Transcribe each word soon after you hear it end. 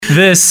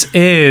This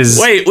is...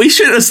 Wait, we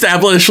should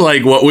establish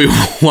like what we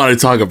want to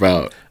talk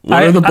about.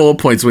 What are the bullet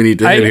points we need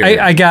to hit here?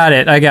 I got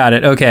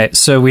it. Okay,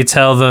 so we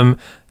tell them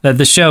that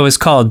the show is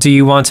called Do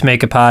You Want to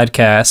Make a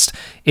Podcast?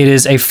 It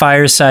is a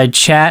fireside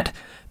chat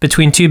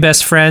between two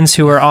best friends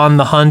who are on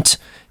the hunt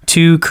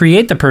to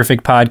create the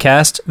perfect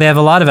podcast. They have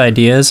a lot of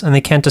ideas, and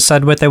they can't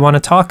decide what they want to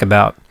talk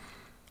about.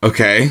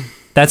 Okay.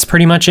 That's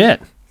pretty much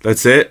it.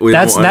 That's it?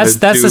 That's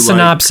the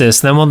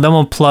synopsis. Then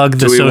we'll plug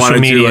the social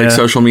media. Do like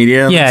social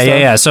media?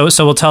 Yeah. So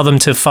we'll tell them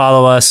to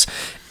follow us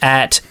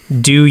at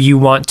Do You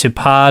Want to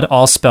Pod,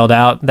 all spelled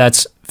out.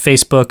 That's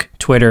Facebook,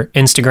 Twitter,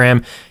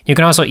 Instagram. You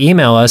can also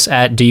email us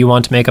at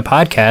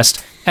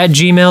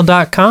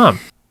doyouwanttomakeapodcast@gmail.com.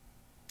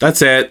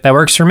 That's it. That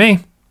works for me.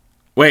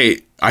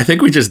 Wait, I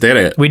think we just did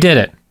it. We did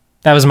it.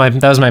 That was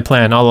my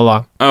plan all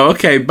along. Oh,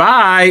 okay.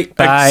 Bye.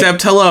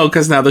 Except hello,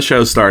 because now the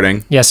show's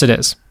starting. Yes, it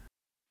is.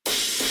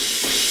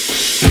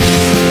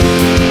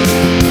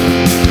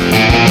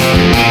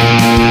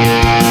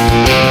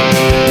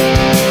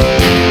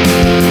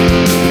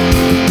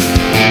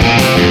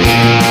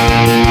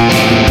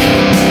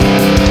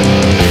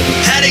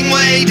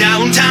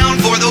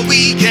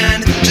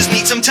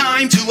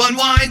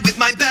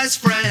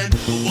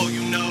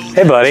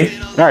 Hey, buddy.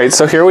 All right,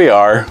 so here we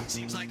are.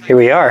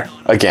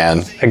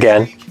 Again.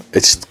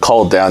 It's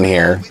cold down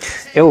here.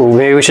 Ew,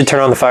 maybe we should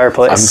turn on the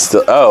fireplace.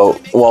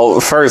 Okay,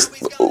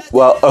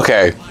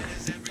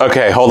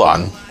 hold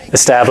on.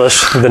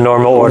 Establish the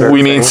normal order.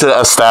 We need to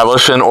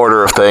establish an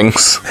order of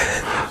things.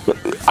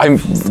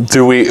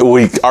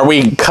 Are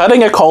we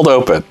cutting a cold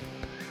open?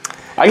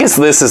 I guess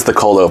this is the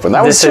cold open.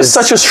 That was just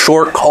such a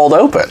short cold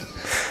open.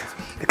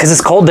 Because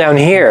it's cold down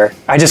here.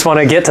 I just want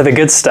to get to the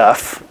good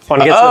stuff. I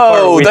want to get to the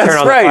part where we turn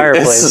on the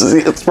fireplace.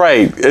 It's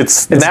right.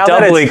 It's now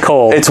doubly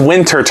cold. It's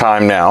winter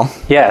time now.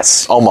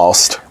 Yes.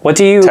 Almost. What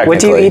do you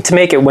eat to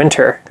make it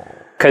winter?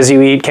 Because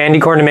you eat candy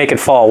corn to make it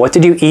fall. What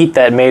did you eat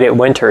that made it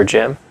winter,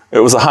 Jim? It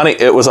was a honey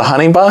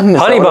bun.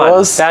 Honey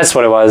bun. That's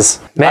what it was.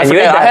 Man,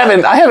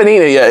 I haven't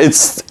eaten it yet.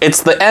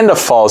 It's the end of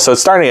fall, so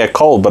it's starting to get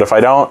cold. But if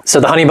I don't,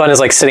 so the honey bun is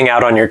like sitting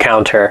out on your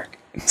counter,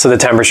 so the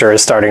temperature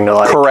is starting to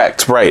like.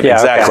 Correct. Right. Yeah,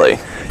 exactly.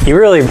 Okay.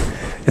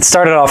 It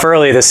started off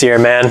early this year,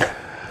 man.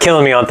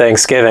 Killing me on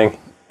Thanksgiving.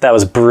 That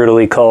was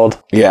brutally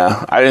cold.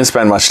 Yeah, I didn't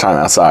spend much time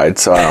outside,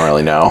 so I don't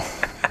really know.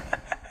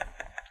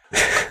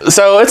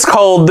 So it's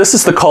cold. This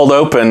is the cold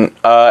open,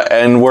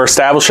 and we're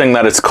establishing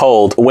that it's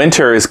cold.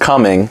 Winter is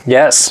coming.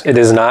 Yes, it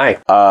is nigh.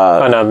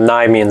 No,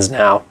 nigh means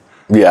now.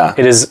 Yeah.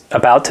 It is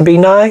about to be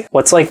nigh.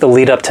 What's like the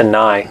lead up to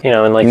nigh? You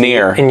know, in like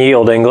near. In Ye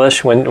Olde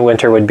English, when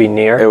winter would be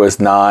near. It was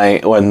nigh.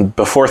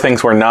 Before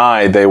things were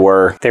nigh, they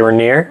were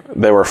near.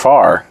 They were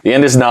far. The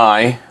end is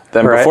nigh.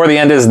 Then before the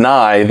end is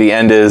nigh, the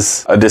end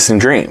is a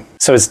distant dream.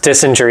 So it's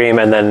distant dream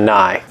and then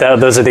nigh.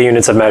 Those are the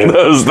units of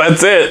measurement.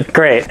 That's it.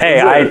 Great.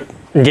 Hey,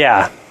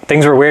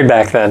 things were weird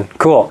back then.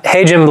 Cool.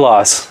 Hey, Jim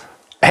Bloss.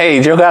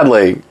 Hey, Joe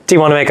Godley. Do you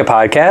want to make a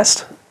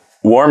podcast?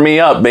 Warm me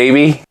up,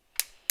 baby.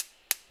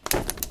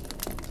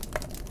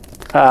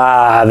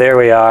 Ah, there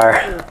we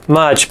are.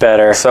 Much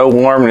better. So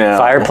warm now.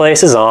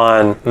 Fireplace is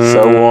on.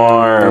 So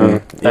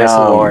warm. Nice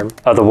and warm.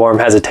 Oh, the warm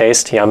has a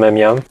taste. Yum, yum,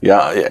 yum.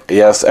 Yeah,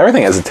 yes.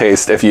 Everything has a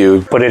taste if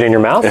you... Put it in your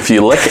mouth? If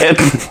you lick it.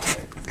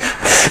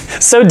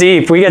 So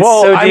deep. We get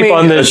deep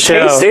on this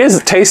show.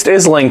 Taste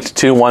is linked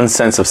to one's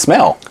sense of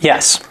smell.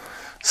 Yes.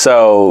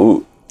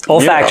 So...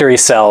 Olfactory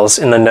cells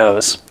in the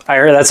nose. I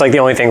heard that's like the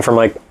only thing from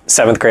like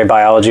 7th grade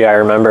biology I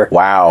remember.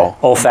 Wow.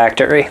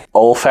 Olfactory.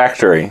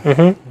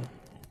 Mm-hmm.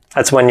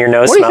 That's when your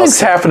nose smells. What do you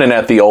think's happening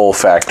at the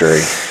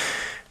olfactory?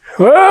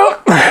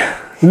 Well,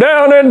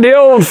 down at the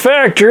old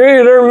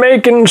factory, they're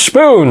making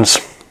spoons.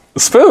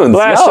 Spoons?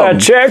 Last Yum. I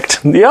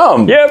checked.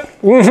 Yum.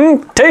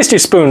 Yep. Tasty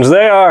spoons.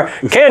 They are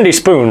candy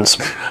spoons.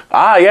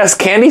 Ah, yes,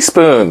 candy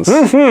spoons.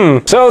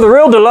 So the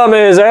real dilemma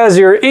is as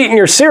you're eating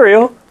your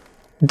cereal,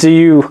 do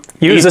you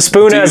use a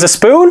spoon as a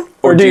spoon?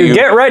 Or do you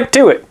get right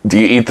to it? Do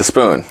you eat the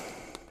spoon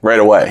right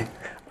away?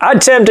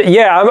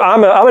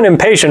 I'm an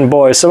impatient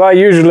boy, so I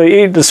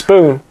usually eat the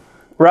spoon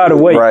right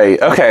away.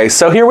 Right. Okay.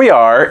 So here we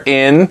are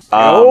in the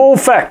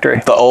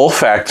olfactory. The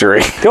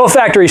olfactory. The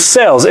olfactory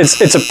cells.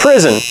 It's a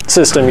prison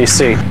system, you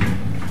see.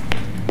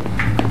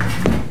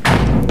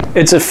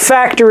 It's a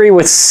factory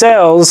with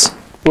cells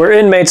where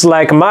inmates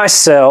like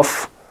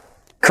myself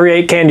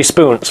create candy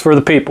spoons for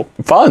the people.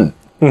 Fun.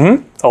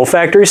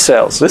 Olfactory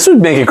cells. This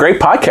would make a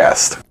great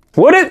podcast.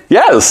 Would it?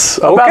 Yes.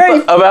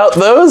 Okay. About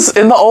those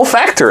in the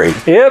olfactory.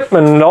 Yep,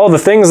 and all the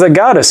things that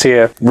got us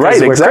here. Right,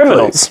 we're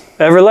criminals.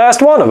 Every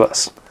last one of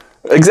us.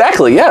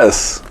 Exactly,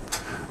 yes.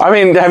 I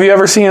mean, have you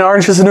ever seen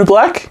Orange is the New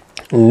Black?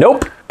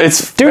 Nope.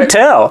 Do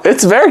tell.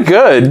 It's very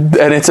good,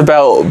 and it's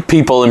about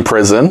people in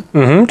prison.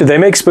 Do they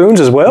make spoons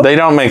as well? They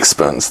don't make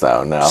spoons,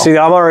 though, no. See,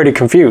 I'm already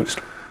confused.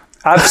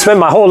 I've spent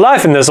my whole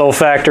life in this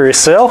olfactory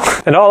cell,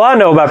 and all I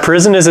know about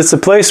prison is it's a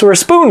place where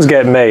spoons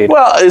get made.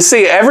 Well,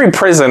 see, every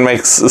prison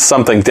makes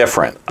something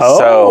different. Oh.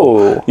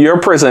 So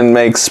your prison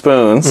makes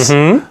spoons.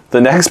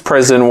 The next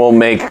prison will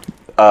make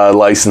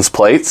license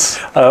plates.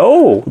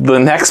 Oh. The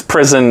next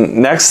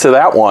prison next to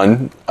that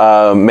one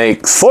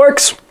makes...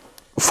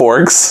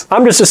 forks.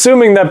 I'm just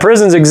assuming that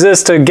prisons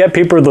exist to get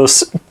people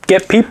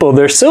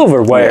their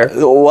silverware.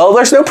 Yeah. Well,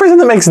 there's no prison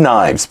that makes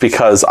knives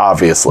because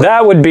obviously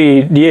that would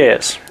be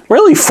yes.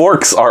 Really,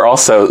 forks are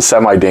also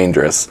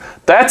semi-dangerous.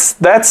 That's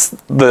the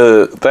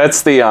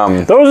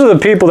Those are the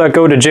people that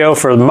go to jail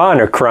for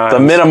minor crimes. The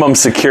minimum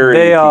security.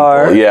 They people.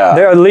 are. Yeah.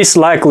 They're least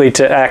likely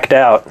to act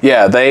out.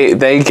 Yeah, they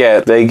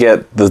get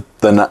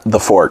the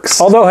forks.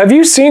 Although, have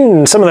you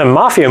seen some of the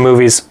mafia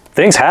movies?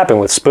 Things happen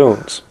with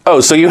spoons. Oh,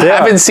 so you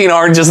haven't seen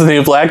Orange is the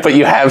New Black, but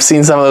you have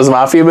seen some of those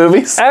mafia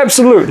movies?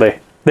 Absolutely.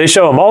 They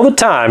show them all the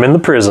time in the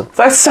prison.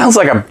 That sounds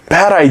like a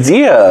bad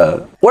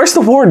idea. Where's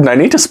the warden? I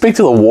need to speak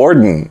to the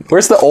warden.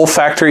 Where's the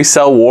olfactory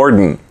cell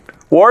warden?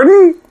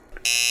 Warden?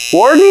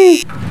 Warden?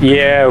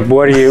 Yeah,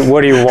 what do you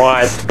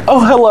want?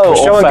 Oh, hello. We're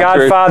showing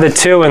Godfather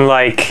 2 in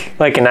like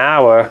an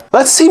hour.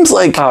 That seems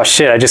like... Oh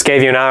shit, I just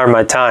gave you an hour of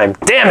my time.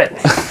 Damn it!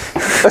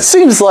 That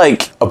seems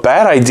like a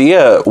bad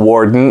idea,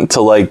 warden,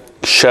 to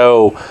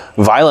show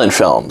violent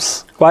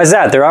films. Why is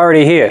that? They're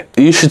already here.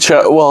 You should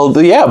show... Well,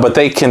 yeah, but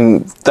they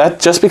can... That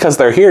just because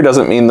they're here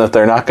doesn't mean that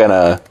they're not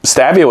gonna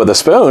stab you with a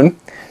spoon.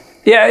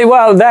 Yeah,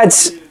 well,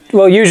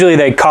 well, usually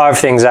they carve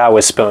things out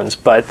with spoons,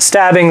 but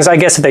stabbings, I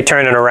guess if they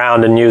turn it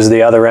around and use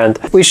the other end.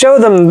 We show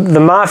them the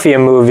mafia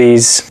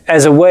movies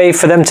as a way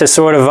for them to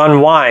sort of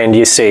unwind,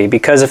 you see,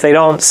 because if they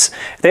don't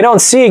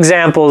see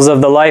examples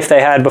of the life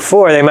they had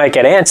before, they might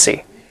get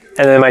antsy,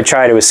 and they might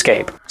try to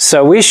escape.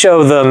 So we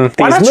show them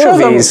these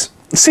movies.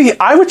 See,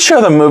 I would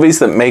show them movies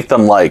that make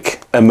them,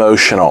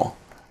 emotional.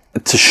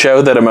 To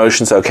show that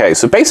emotion's okay.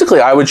 So basically,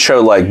 I would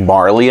show,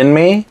 Marley and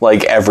Me,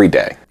 every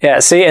day. Yeah,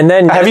 see, and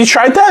then... Have you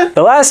tried that?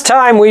 The last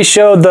time we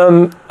showed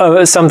them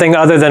something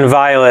other than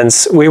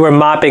violence, we were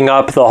mopping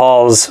up the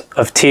halls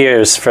of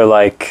tears for,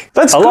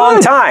 That's a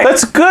long time.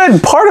 That's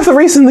good. Part of the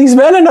reason these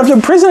men end up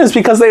in prison is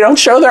because they don't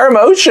show their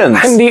emotions.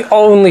 I'm the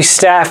only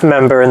staff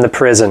member in the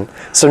prison.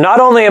 So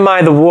not only am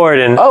I the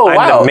warden,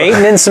 I'm the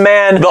maintenance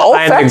man,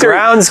 I'm the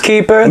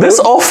groundskeeper. This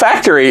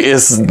olfactory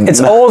is...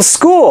 It's old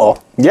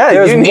school. Yeah,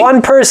 there's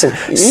one person.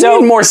 You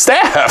need more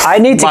staff. I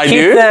need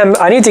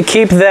to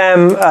keep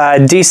them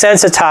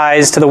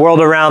desensitized to the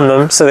world around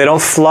them, so they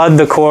don't flood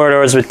the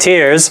corridors with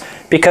tears,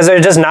 because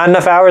there's just not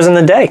enough hours in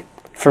the day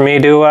for me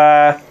to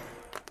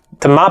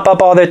mop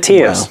up all their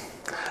tears. Wow.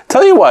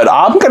 Tell you what,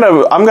 I'm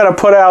gonna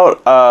put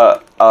out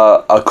a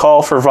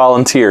call for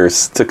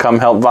volunteers to come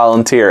help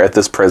volunteer at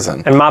this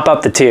prison and mop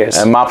up the tears.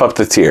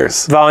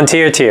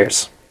 Volunteer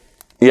tears.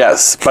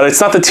 Yes, but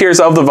it's not the tears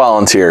of the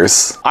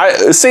volunteers.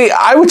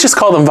 I would just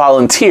call them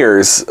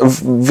volunteers.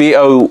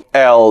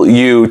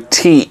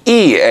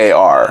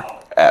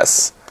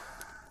 VOLUTEARS.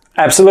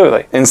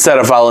 Absolutely. Instead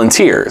of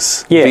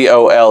volunteers. Yeah.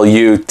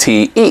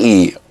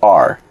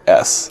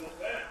 VOLUTEERS.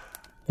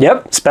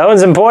 Yep,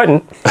 spelling's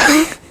important.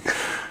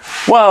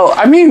 Well,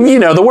 I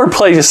mean, the word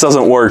play just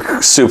doesn't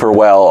work super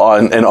well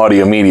on an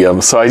audio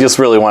medium, so I just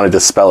really wanted to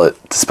spell it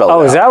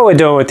out. Is that what we're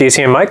doing with these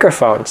here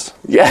microphones?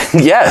 Yeah,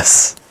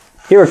 yes.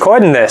 You're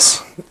recording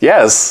this?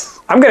 Yes.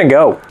 I'm gonna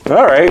go.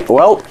 All right,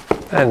 well.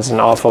 That ends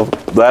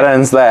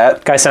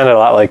that. Guy sounded a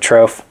lot like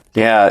Troph.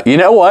 Yeah, you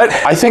know what?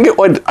 I think it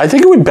would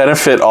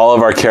benefit all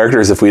of our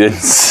characters if we didn't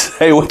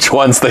say which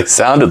ones they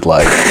sounded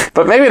like.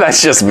 But maybe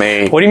that's just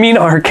me. What do you mean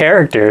our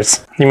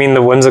characters? You mean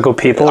the whimsical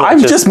people? I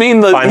just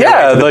mean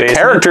the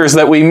characters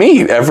that we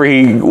meet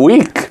every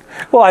week.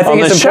 Well, I think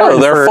on it's the show.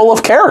 They're full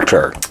of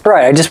character.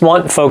 Right. I just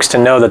want folks to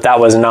know that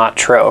was not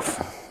Troph.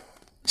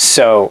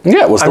 So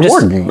yeah, it was the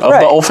warden of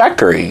the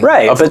olfactory,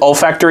 right? Of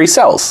olfactory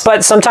cells.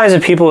 But sometimes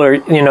if people are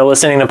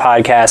listening to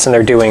podcasts and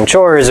they're doing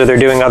chores or they're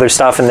doing other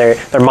stuff and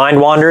their mind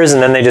wanders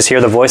and then they just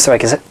hear the voice, they're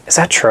like, is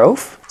that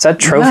Troph? Is that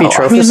Trophy? No,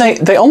 I mean,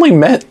 they only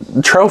met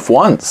Troph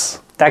once.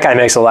 That guy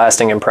makes a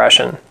lasting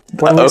impression.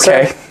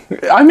 Okay,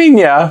 I mean,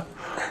 yeah,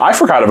 I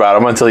forgot about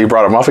him until you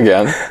brought him up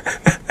again.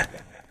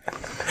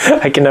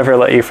 I can never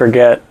let you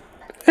forget.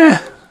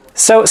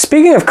 So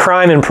speaking of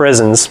crime in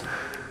prisons.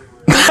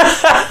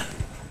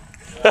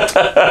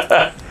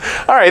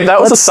 All right,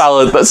 that's a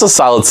solid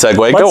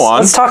segue. Go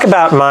on. Let's talk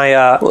about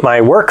my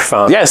work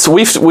phone. Yes,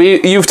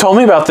 you've told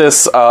me about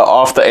this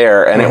off the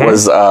air, and it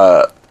was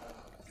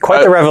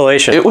quite the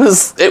revelation. It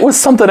was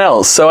something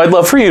else. So I'd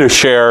love for you to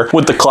share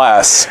with the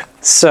class.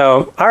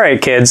 So, all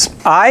right, kids,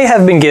 I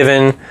have been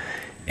given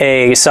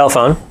a cell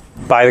phone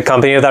by the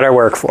company that I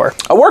work for.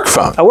 A work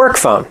phone. A work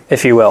phone,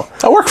 if you will.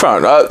 A work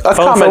phone. A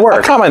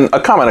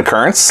common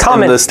occurrence in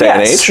this day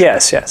and age.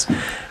 Yes.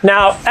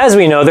 Now, as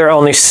we know, there are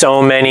only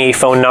so many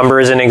phone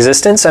numbers in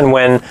existence, and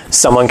when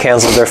someone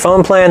cancels their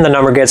phone plan, the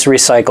number gets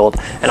recycled.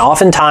 And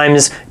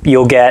oftentimes,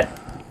 you'll get,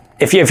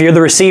 if you're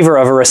the receiver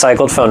of a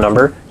recycled phone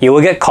number, you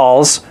will get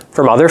calls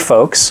from other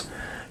folks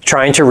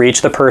trying to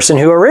reach the person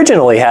who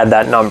originally had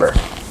that number.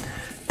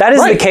 That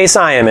is the case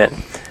I am in.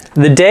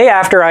 The day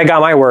after I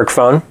got my work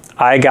phone,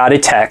 I got a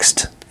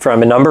text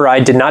from a number I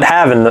did not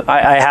have.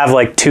 I have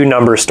like 2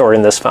 numbers stored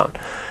in this phone.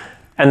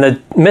 And the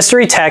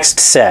mystery text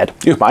said...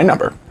 You have my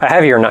number. I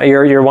have you're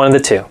one of the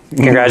 2.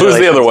 Congratulations. Who's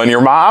the other one?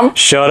 Your mom?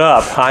 Shut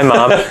up. Hi,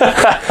 Mom.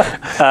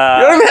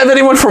 You don't even have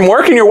anyone from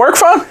work in your work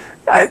phone?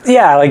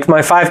 Yeah, like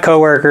my 5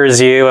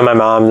 coworkers, you, and my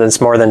mom, that's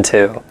more than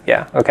 2.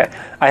 Yeah, okay.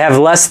 I have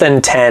less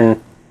than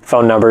 10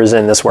 phone numbers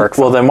in this work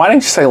phone. Well, then why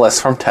didn't you say less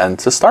from 10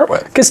 to start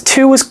with? Because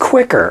 2 was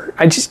quicker.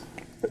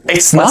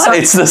 It's not.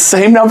 It's the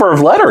same number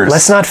of letters.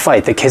 Let's not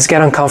fight. The kids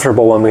get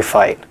uncomfortable when we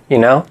fight, you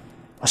know?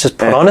 Let's just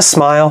put on a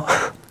smile.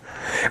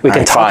 We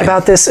can talk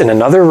about this in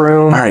another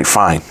room. All right,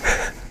 fine.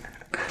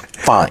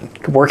 Fine.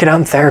 Work it out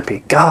in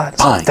therapy. God,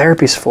 that's what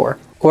therapy's for.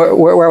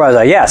 Where was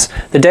I? Yes.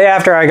 The day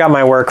after I got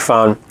my work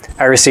phone,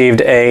 I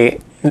received a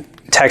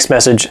text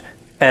message,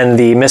 and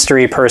the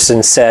mystery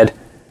person said,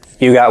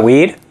 "You got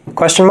weed?" ?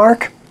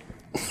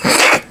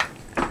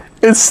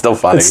 It's still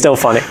funny. It's still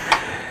funny.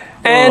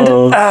 And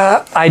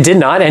I did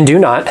not and do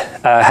not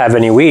have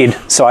any weed,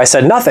 so I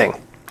said nothing.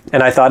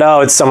 And I thought,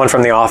 oh, it's someone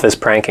from the office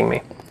pranking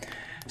me.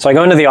 So I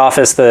go into the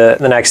office the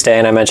next day,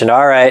 and I mentioned,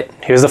 all right,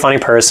 here's the funny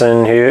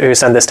person who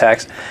sent this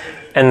text.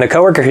 And the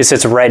coworker who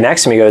sits right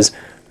next to me goes,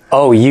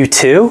 oh, you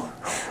too?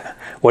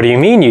 What do you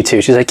mean you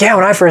too? She's like, yeah,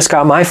 when I first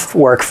got my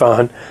work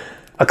phone,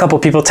 a couple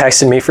people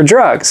texted me for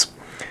drugs.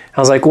 I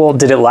was like, well,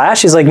 did it last?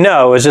 She's like,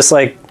 no, it was just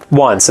like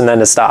once, and then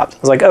it stopped. I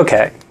was like,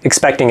 okay,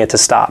 expecting it to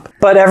stop.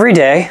 But every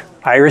day,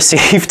 I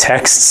receive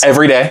texts.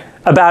 Every day?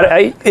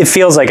 It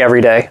feels like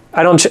every day.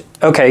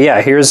 Okay,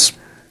 yeah, here's...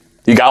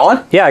 You got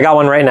one? Yeah, I got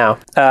one right now.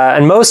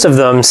 And most of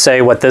them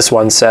say what this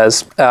one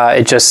says.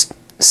 It just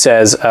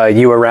says,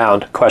 you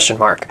around, ?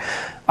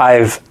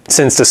 I've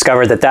since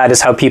discovered that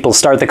is how people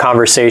start the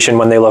conversation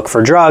when they look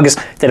for drugs.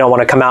 They don't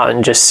want to come out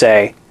and just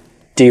say,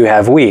 do you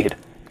have weed?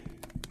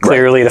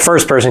 Clearly, the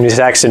first person who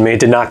texted me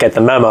did not get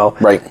the memo,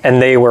 right?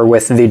 And they were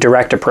with the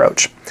direct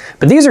approach.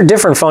 But these are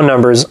different phone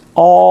numbers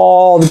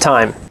all the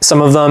time. Some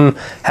of them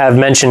have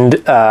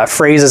mentioned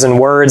phrases and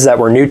words that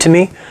were new to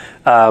me.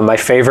 My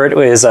favorite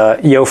is,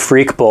 yo,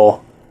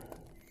 freakbull,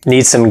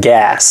 need some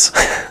gas.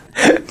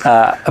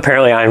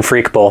 Apparently I'm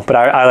freakbull, but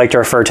I like to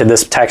refer to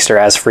this texter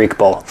as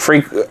freakbull.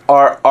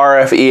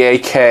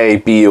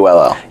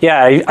 R-F-E-A-K-B-U-L-L.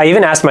 Yeah, I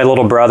even asked my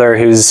little brother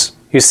who's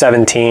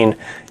 17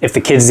 if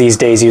the kids these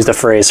days use the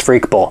phrase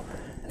freakbull.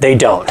 They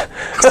don't.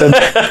 So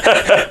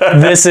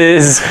this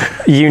is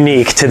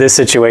unique to this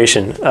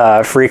situation,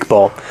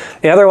 freakbull.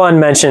 The other one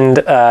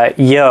mentioned,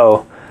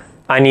 yo,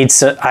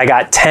 I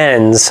got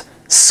 10s,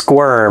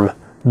 squirm,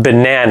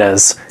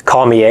 bananas,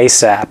 call me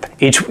ASAP.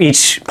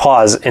 Each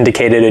pause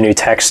indicated a new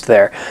text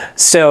there.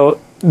 So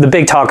the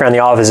big talk around the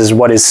office is,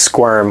 what is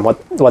squirm?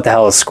 What the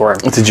hell is squirm?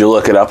 Did you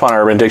look it up on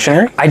Urban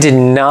Dictionary? I did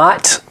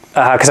not,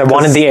 because I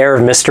wanted the air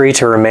of mystery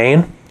to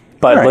remain.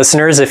 But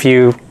listeners, if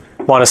you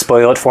want to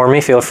spoil it for me,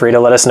 feel free to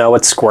let us know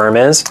what squirm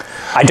is.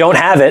 I don't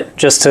have it,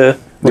 just to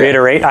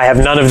reiterate. I have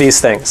none of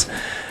these things.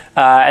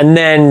 And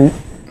then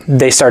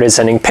they started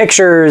sending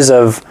pictures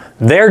of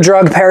their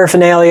drug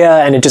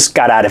paraphernalia, and it just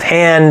got out of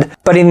hand.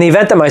 But in the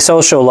event that my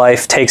social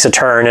life takes a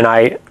turn and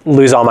I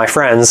lose all my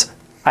friends,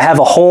 I have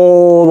a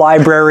whole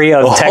library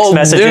of text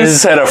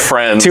messages set of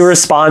friends to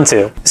respond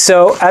to.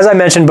 So as I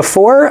mentioned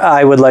before,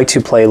 I would like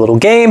to play a little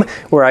game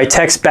where I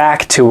text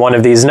back to one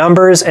of these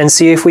numbers and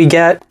see if we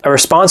get a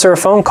response or a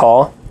phone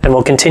call, and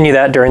we'll continue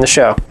that during the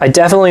show. I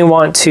definitely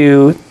want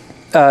to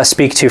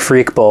speak to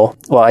Freakbull.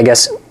 Well, I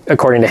guess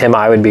according to him,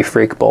 I would be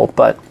Freakbull,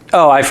 but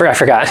oh, I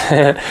forgot.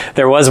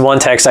 There was one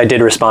text I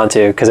did respond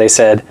to because they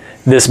said,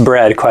 this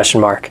bread, ?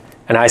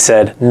 And I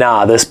said,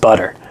 nah, this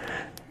butter.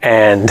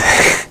 And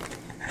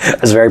I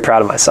was very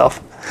proud of myself.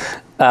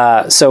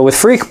 So with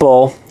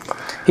Freakbull,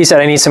 he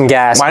said, I need some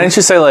gas. Why didn't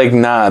you say like,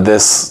 nah,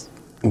 this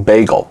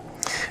bagel?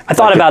 I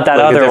thought about that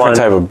other one,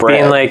 type of bread.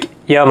 being like,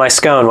 yo, my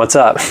scone, what's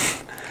up?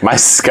 My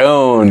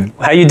scone.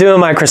 How you doing,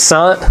 my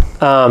croissant?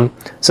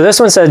 So this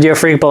one says, yo,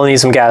 Freakbull,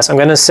 needs some gas. I'm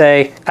going to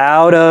say,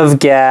 out of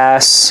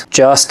gas,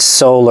 just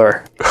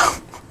solar.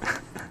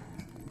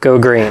 Go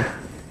green.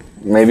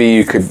 Maybe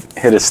you could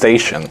hit a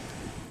station.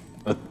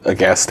 A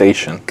gas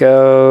station.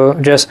 Go,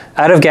 just,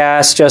 out of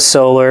gas, just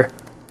solar.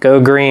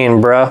 Go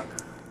green, bruh.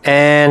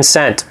 And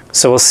sent.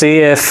 So we'll see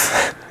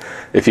if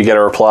you get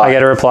a reply. I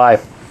get a reply.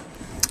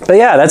 But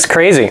yeah, that's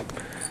crazy.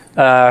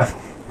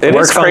 It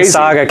is crazy.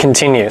 Saga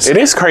continues. It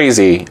is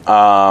crazy.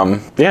 Yeah,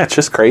 it's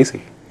just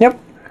crazy. Yep.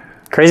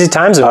 Crazy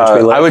times in which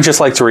we live. I would just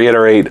like to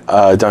reiterate,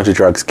 don't do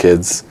drugs,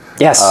 kids.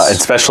 Yes.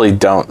 Especially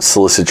don't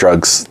solicit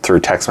drugs through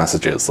text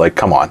messages. Like,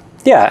 come on.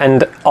 Yeah,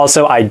 and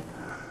also I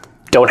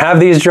don't have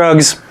these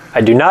drugs.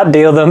 I do not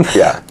deal them.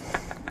 Yeah.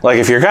 Like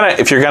if you're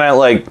gonna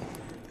like,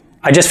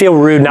 I just feel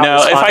rude not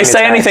responding. No, if I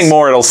say anything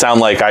more, it'll sound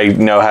like I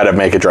know how to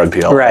make a drug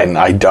deal. Right. And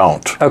I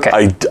don't. Okay.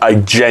 I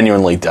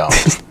genuinely don't.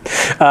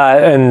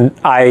 And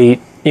I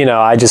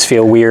just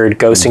feel weird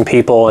ghosting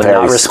people and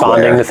not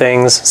responding to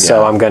things.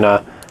 So I'm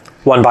gonna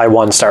one by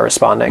one start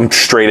responding. I'm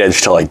straight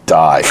edge till I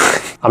die.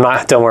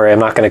 Don't worry, I'm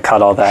not gonna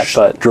cut all that,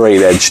 but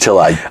straight edge till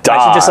I die.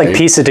 I should just like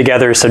piece it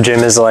together so Jim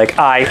is like,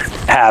 I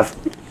have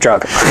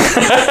drug.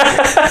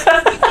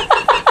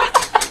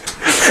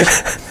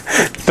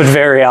 But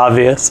very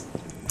obvious.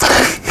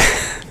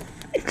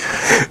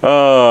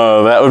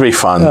 Oh, that would be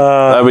fun.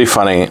 That would be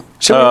funny.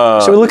 Should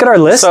we look at our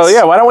list? So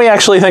yeah, why don't we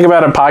actually think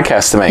about a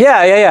podcast to make?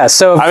 Yeah.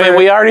 So I mean,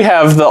 we already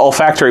have the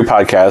olfactory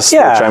podcast,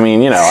 which I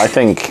mean, I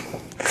think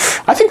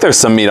I think there's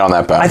some meat on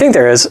that bone. I think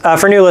there is.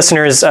 For new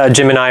listeners,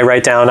 Jim and I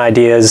write down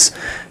ideas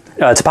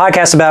to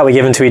podcast about. We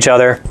give them to each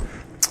other,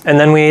 and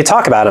then we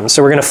talk about them.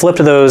 So we're going to flip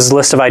those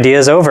list of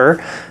ideas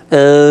over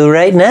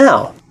right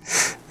now.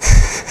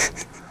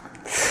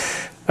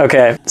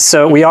 Okay,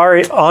 so we are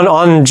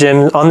on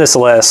Jim, on this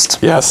list.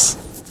 Yes.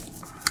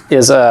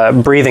 Is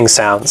breathing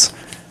sounds.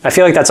 I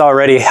feel like that's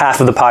already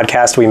half of the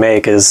podcast we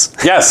make is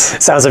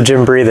sounds of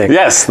Jim breathing.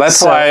 Yes,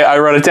 that's why I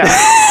wrote it down.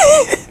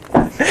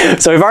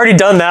 So we've already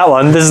done that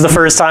one. This is the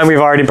first time we've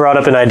already brought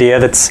up an idea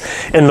that's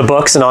in the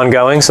books and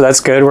ongoing, so that's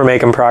good. We're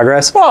making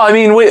progress. Well, I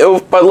mean,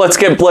 but let's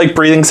get like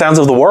breathing sounds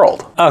of the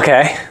world.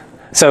 Okay.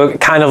 So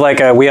kind of like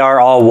we are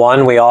all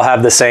one. We all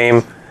have the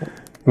same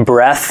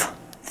breath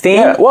theme.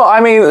 Yeah, well,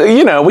 I mean,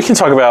 you know, we can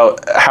talk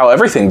about how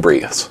everything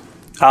breathes.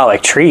 Oh,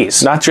 like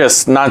trees. Not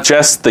just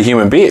the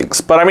human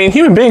beings, but I mean,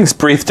 human beings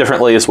breathe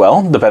differently as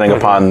well, depending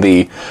upon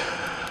the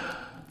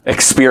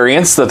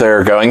experience that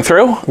they're going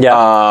through.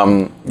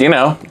 Yeah. You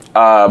know,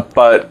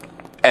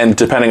 and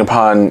depending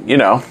upon, you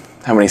know,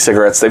 how many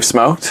cigarettes they've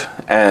smoked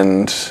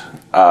and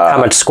how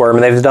much squirm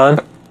they've done.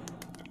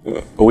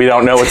 We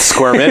don't know what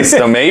squirm is,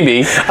 so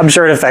maybe. I'm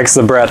sure it affects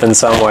the breath in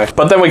some way.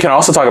 But then we can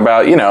also talk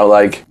about, you know,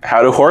 like,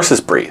 how do horses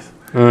breathe?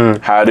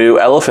 How do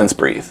elephants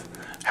breathe?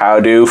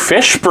 How do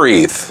fish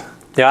breathe?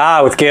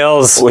 Yeah, with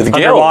gills. With gills.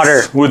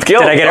 Underwater. With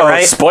gills. Did I get it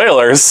right?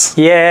 Spoilers.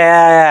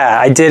 Yeah,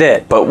 I did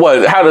it.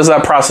 But how does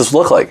that process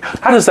look like?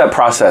 How does that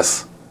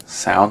process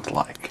sound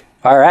like?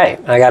 All right,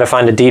 I got to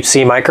find a deep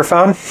sea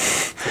microphone.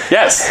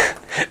 Yes.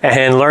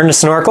 And learn to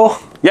snorkel.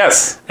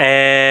 Yes.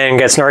 And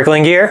get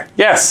snorkeling gear.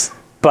 Yes.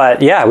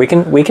 But yeah, we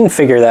can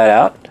figure that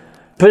out.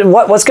 But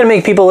what's going to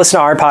make people listen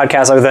to our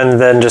podcast other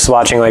than just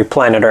watching like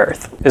Planet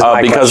Earth?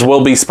 Because question.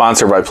 we'll be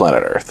sponsored by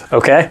Planet Earth.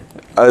 Okay.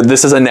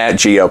 This is a Nat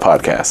Geo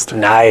podcast.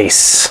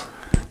 Nice.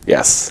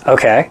 Yes.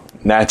 Okay.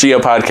 Nat Geo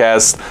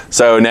podcast.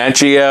 So Nat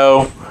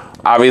Geo,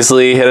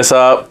 obviously hit us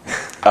up.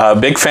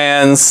 Big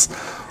fans.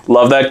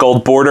 Love that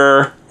gold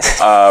border.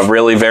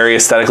 Really very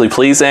aesthetically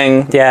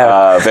pleasing.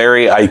 Yeah.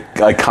 Very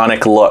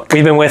iconic look.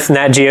 We've been with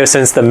Nat Geo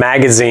since the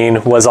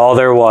magazine was all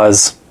there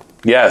was.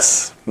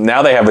 Yes.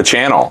 Now they have a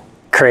channel.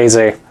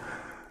 Crazy.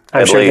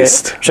 I'm sure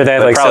they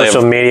have like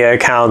social media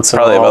accounts. And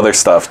probably have other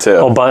stuff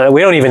too. But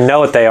we don't even know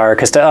what they are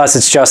because to us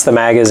it's just the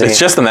magazine. It's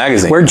just the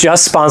magazine. We're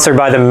just sponsored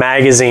by the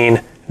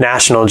magazine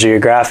National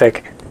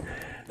Geographic.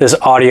 This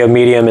audio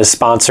medium is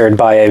sponsored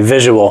by a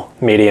visual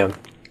medium.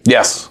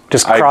 Yes.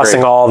 Just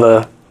crossing all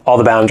the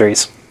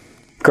boundaries.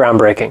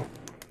 Groundbreaking.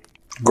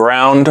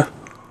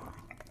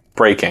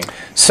 Breaking.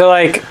 So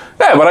like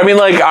yeah, but I mean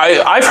like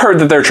I've heard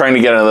that they're trying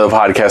to get into the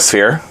podcast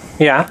sphere.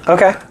 Yeah,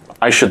 okay.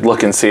 I should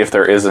look and see if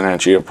there is an Nat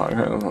Geo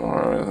podcast.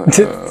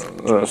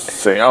 Let's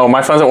see. Oh,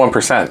 my phone's at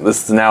 1%.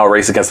 This is now a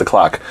race against the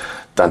clock.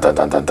 Dun dun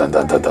dun dun dun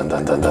dun dun dun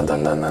dun dun dun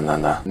dun dun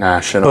dun dun.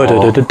 National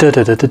Geographic.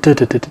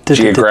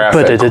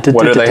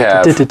 What do they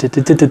have?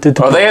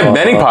 Oh, they have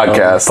many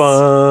podcasts.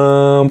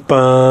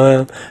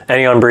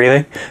 Any on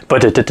breathing?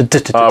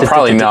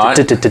 Probably not.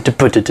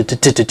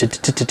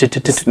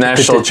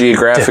 National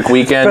Geographic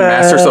Weekend,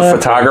 Masters of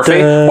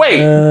Photography.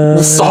 Wait,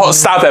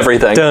 stop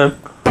everything.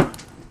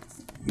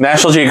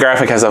 National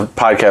Geographic has a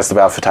podcast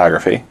about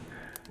photography.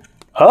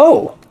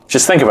 Oh.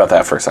 Just think about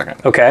that for a second.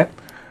 Okay.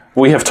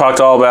 We have talked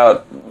all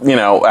about, you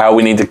know, how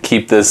we need to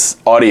keep this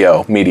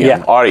audio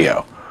medium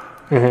audio.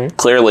 Mm-hmm.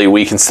 Clearly,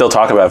 we can still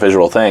talk about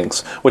visual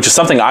things, which is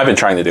something I've been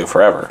trying to do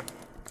forever.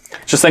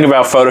 Just think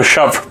about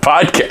Photoshop for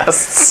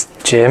podcasts.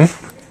 Jim,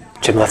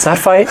 let's not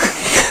fight.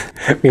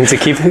 We need to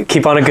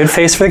keep on a good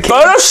face for the kids.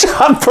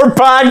 Photoshop for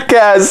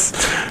podcasts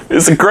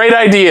is a great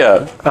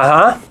idea.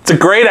 Uh-huh. It's a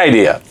great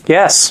idea.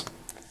 Yes.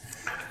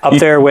 Up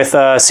there with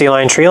Sea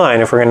Lion, Tree Lion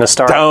if we're going to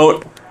start.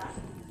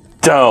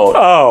 Don't.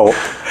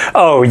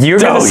 Oh, you're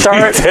going to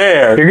start.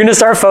 You're going to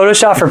start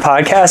Photoshop for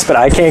podcasts, but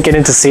I can't get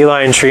into Sea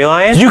Lion, Tree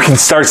Lion? You can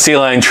start Sea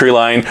Lion, Tree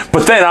Lion,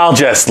 but then I'll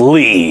just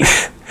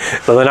leave.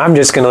 Well, then I'm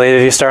just going to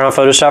leave you start on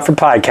Photoshop for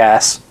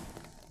podcasts.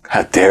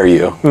 How dare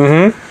you?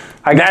 Mm-hmm.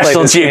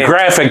 National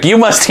Geographic, you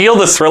must heal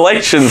this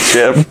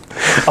relationship.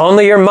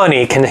 Only your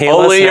money can heal us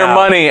now. Only your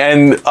money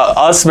and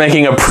us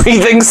making a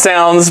Breathing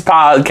Sounds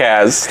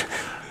podcast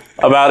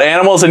about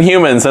animals and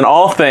humans and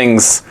all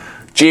things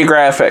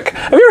geographic.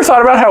 Have you ever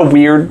thought about how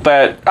weird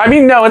that... I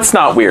mean, no, it's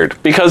not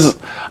weird, because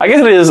I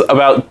guess it is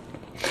about...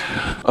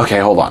 Okay,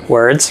 hold on.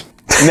 Words?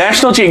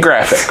 National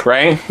Geographic,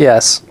 right?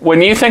 Yes.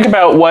 When you think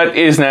about what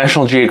is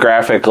National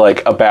Geographic,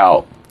 like,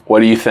 about, what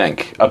do you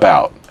think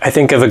about? I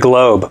think of a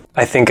globe.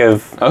 I think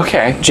of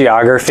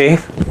geography.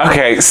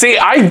 Okay, see,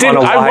 I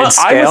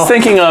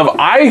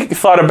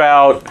thought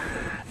about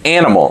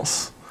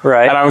animals.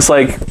 Right. And I was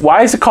like,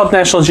 why is it called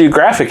National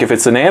Geographic if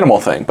it's an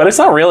animal thing? But it's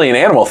not really an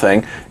animal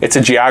thing. It's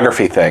a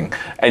geography thing.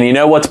 And you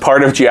know what's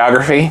part of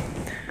geography?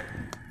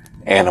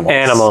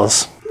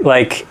 Animals.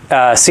 Like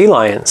sea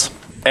lions.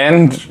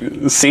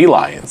 And sea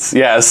lions,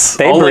 yes.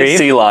 They Only breathe.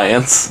 Sea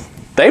lions.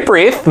 They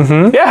breathe?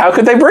 Mm-hmm. Yeah, how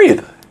could they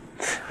breathe?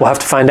 We'll have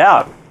to find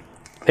out.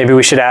 Maybe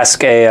we should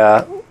ask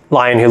a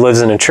lion who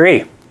lives in a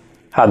tree.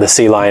 how the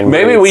sea lion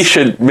Maybe breathes.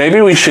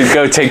 we should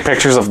go take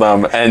pictures of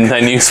them and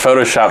then use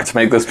Photoshop to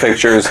make those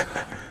pictures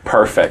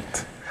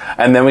perfect.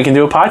 And then we can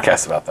do a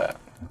podcast about that.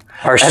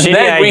 Our And shitty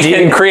then we idea,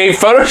 can create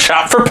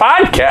Photoshop for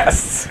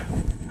podcasts.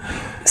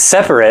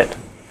 separate.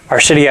 Our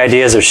shitty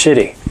ideas are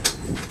shitty.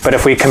 But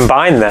if we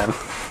combine them,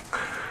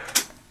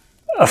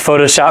 a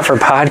Photoshop for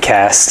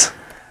podcast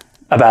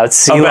about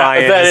sea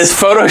lions That is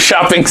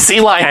photoshopping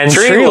sea lion and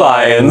tree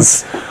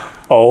lions.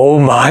 Oh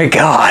my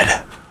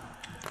God.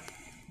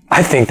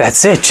 I think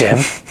that's it, Jim.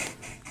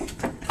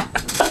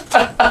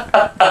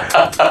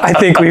 I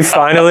think we've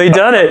finally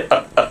done it.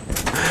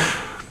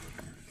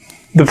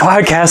 The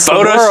podcast of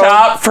the world.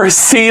 Photoshop for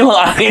sea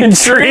lion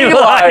tree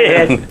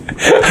lion.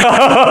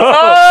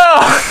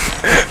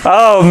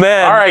 Oh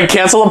man. All right,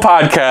 cancel the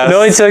podcast. It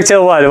only took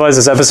till what? Was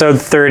this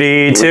episode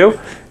 32?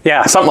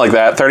 Yeah. Something like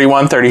that.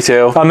 31,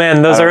 32. Oh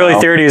man, those I don't early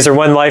know. 30s are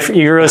when life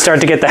you really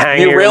start to get the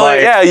hang of your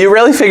life. You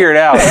really figure it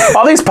out.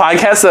 All these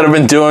podcasts that have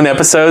been doing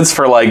episodes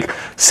for like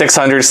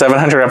 600,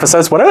 700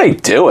 episodes, what are they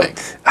doing?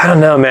 I don't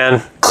know,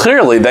 man.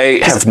 Clearly, they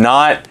have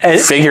not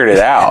figured it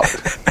out.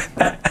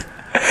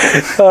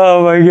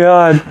 Oh my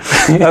God.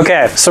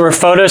 Okay, so we're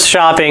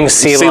photoshopping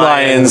sea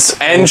lions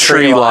and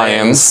tree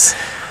lions.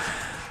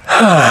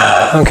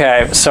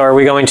 Okay, so are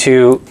we going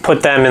to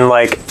put them in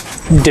like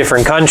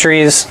different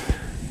countries?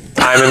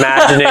 I'm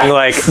imagining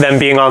like them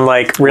being on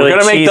like really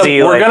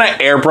cheesy. We're gonna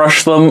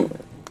airbrush them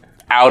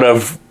out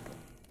of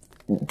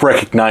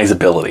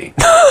recognizability.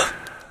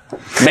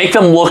 Make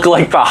them look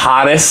like the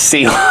hottest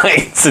sea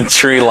lions and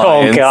tree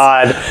lions Oh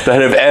God.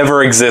 that have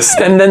ever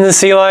existed. And then the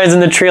sea lions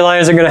and the tree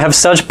lions are going to have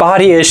such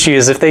body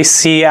issues if they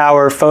see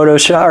our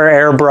Photoshop or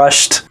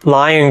airbrushed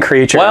lion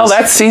creatures. Well,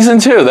 that's season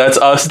 2. That's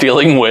us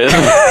dealing with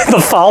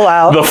the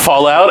fallout the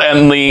fallout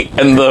and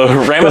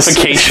the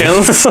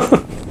ramifications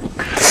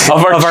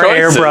of our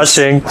choices.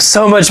 airbrushing.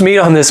 So much meat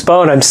on this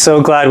bone. I'm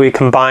so glad we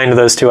combined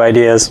those two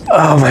ideas.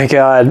 Oh my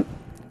God.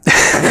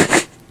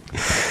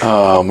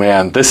 Oh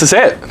man, this is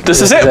it.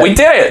 This is it. We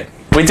did it.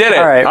 We did it.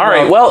 All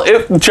right, Well,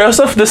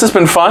 Joseph, this has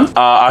been fun.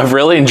 I've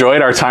really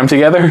enjoyed our time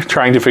together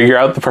trying to figure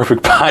out the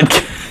perfect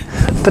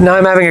podcast. But now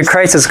I'm having a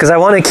crisis because I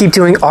want to keep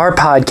doing our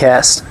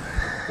podcast.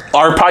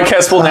 Our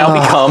podcast will now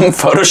become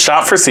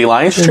Photoshop for sea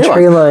lions.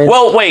 Tree lions.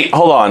 Well, wait,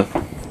 hold on.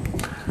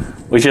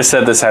 We just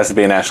said this has to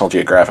be a National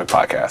Geographic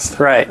podcast.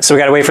 Right. So we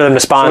got to wait for them to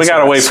sponsor. We got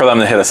to wait us. for them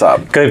to hit us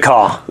up. Good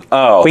call.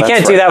 Oh, We that's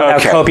can't do right. that without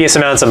Okay. copious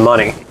amounts of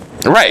money.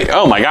 Right.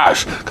 Oh my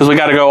gosh. Because we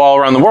got to go all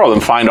around the world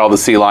and find all the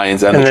sea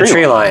lions and And the the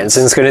tree lions.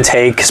 And it's going to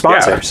take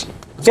sponsors.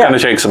 It's going to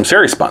take some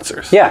serious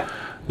sponsors. Yeah.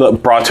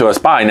 Brought to us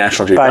by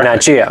National By Geographic.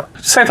 Nat Geo.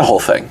 Say the whole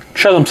thing.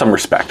 Show them some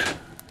respect.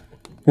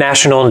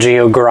 National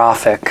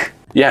Geographic.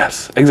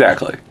 Yes,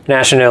 exactly.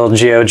 National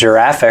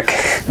Geographic.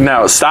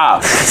 No,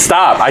 stop.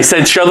 Stop. I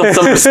said show them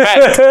some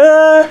respect.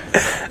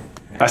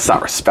 That's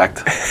not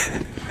respect.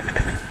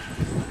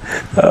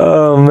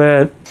 Oh,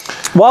 man.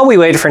 While we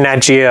wait for Nat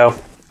Geo,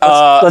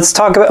 let's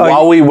talk about...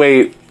 While we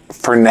wait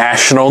for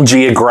National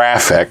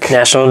Geographic.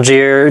 National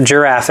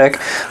Geographic.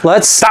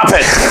 Let's... Stop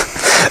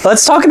it.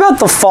 Let's talk about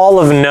the fall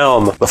of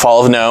Nome. The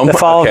Fall of Nome. The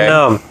fall of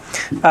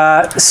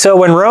Nome. So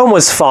when Rome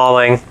was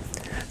falling,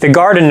 the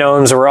garden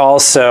gnomes were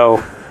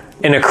also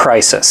in a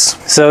crisis.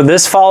 So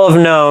this fall of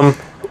Nome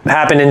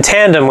happened in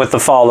tandem with the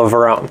fall of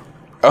Rome.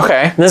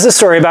 Okay. And this is a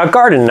story about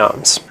garden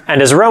gnomes.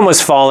 And as Rome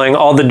was falling,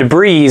 all the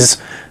debris.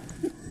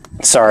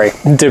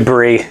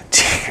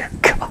 Dear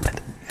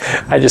God.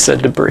 I just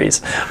said debris.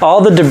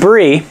 All the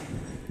debris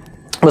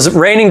was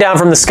raining down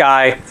from the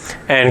sky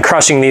and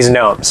crushing these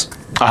gnomes.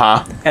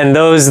 Uh-huh. And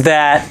those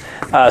that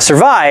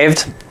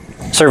survived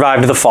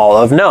the fall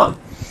of Nome.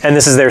 And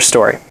this is their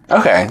story.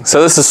 Okay.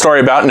 So this is a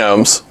story about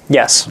gnomes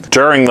Yes,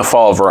 during the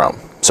fall of Rome.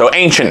 So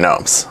ancient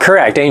gnomes.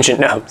 correct. Ancient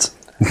gnomes.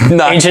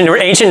 Not,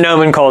 Ancient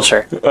Noman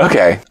culture.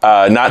 okay.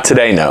 Not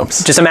today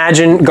gnomes. Just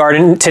imagine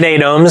garden today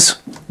gnomes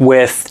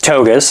with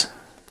togas,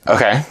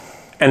 Okay.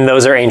 and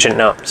those are ancient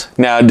gnomes.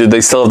 Now, did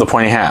they still have the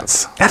pointy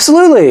hats?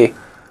 Absolutely.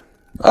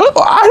 Oh,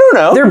 I don't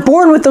know. They're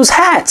born with those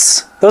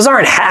hats. Those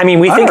aren't I mean,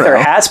 we think don't they're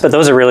know. hats, but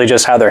those are really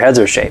just how their heads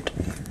are shaped.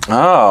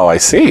 Oh, I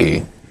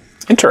see.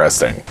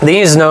 Interesting.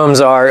 These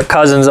gnomes are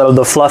cousins of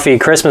the fluffy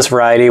Christmas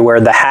variety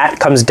where the hat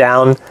comes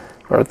down,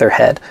 or their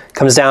head,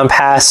 comes down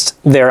past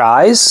their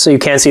eyes, so you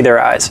can't see their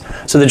eyes.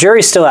 So the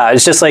jury's still out.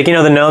 It's just like,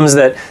 the gnomes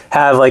that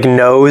have like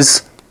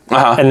nose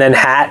and then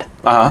hat.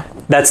 Uh-huh.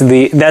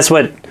 That's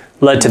what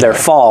led to their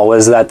fall,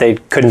 was that they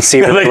couldn't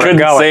see where They they were couldn't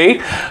going.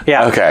 see?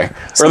 Yeah. Okay.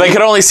 Or they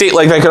could only see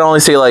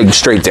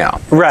straight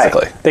down. Right.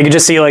 Basically. They could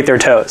just see like their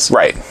toes.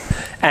 Right.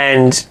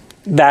 And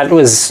that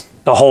was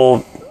the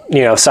whole,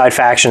 side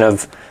faction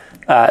of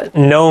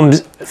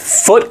gnomes'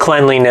 foot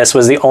cleanliness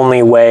was the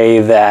only way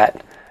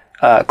that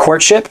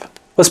courtship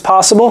was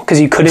possible, because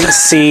you couldn't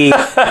see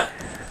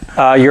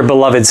your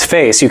beloved's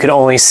face. You could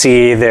only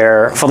see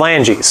their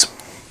phalanges.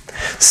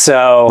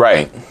 So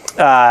Right.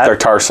 Their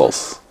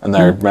tarsals and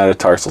their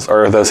metatarsals,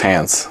 or those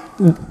hands.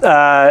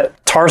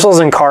 tarsals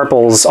and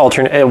carpals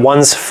alternate,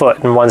 one's foot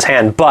and one's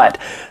hand, but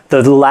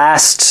the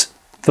last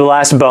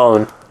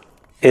bone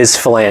is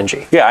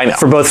phalange. Yeah, I know.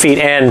 For both feet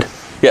and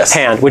Yes.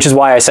 hand, which is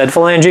why I said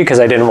phalange, because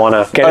I didn't want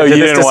to get into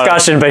this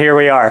discussion, but here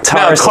we are.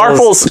 Now,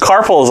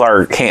 carpals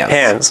are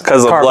hands.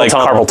 Because of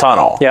carpal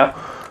tunnel. Yep.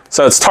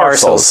 So it's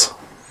tarsals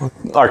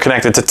are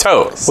connected to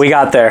toes. We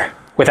got there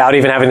without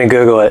even having to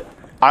Google it.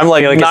 I'm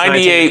like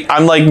 98.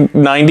 I'm like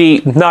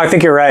 90. No, I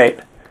think you're right.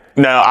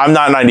 No, I'm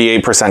not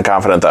 98%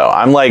 confident though.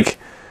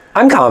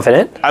 I'm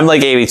confident. I'm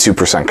like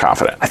 82%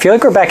 confident. I feel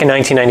like we're back in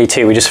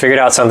 1992. We just figured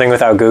out something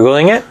without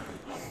Googling it.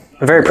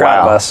 I'm very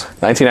proud of us.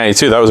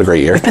 1992, that was a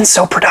great year. We've been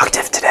so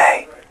productive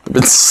today. We've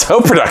been so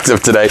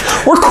productive today.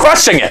 We're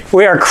crushing it.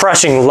 We are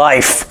crushing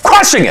life.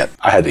 Crushing it.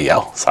 I had to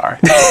yell. Sorry.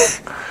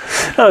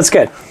 No, it's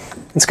good.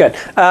 It's good.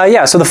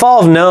 Yeah, so the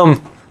fall of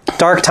Nome,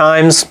 dark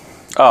times.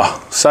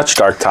 Oh, such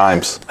dark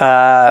times.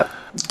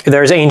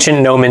 There's ancient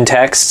Nomen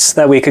texts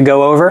that we could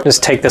go over.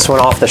 Just take this one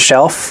off the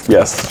shelf.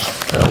 Yes.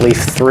 Leaf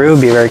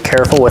through. Be very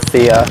careful with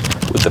the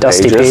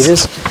dusty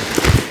pages.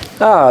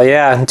 Oh,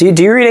 yeah. Do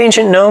you read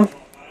ancient Nome,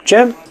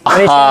 Jim?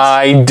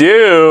 I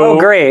do. Oh,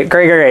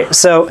 great.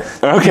 So,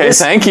 okay,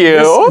 thank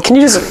you. Can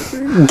you just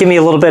give me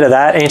a little bit of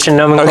that ancient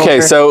nomenclature?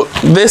 Okay, so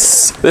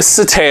this is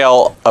a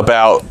tale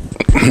about.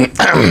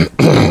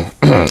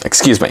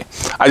 Excuse me.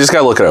 I just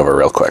gotta look it over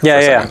real quick.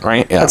 Yeah.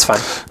 Right? Yeah. That's fine.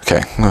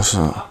 Okay.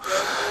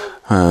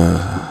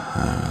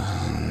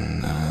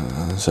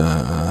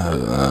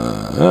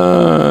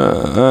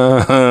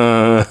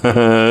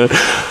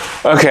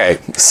 Okay.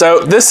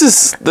 So this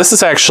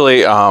is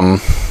actually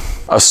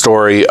a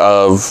story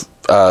of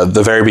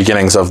the very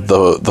beginnings of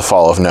the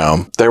fall of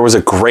Nome. There was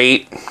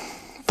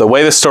the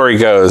way the story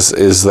goes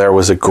is there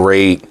was a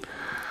great,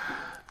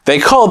 they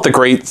call it the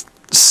Great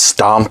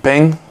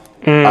Stomping.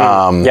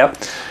 Yep.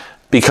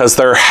 Because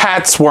their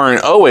hats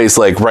weren't always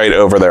like right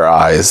over their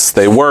eyes.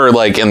 They were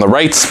like in the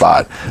right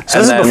spot. So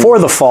this is before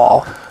the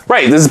fall.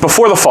 Right, this is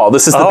before the fall.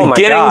 This is the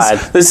beginnings. My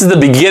God. This is the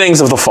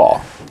beginnings of the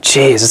fall.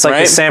 Jeez, it's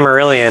like the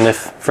Silmarillion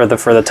for the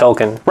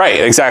Tolkien.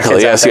 Right,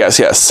 exactly. Yes.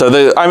 So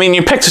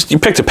you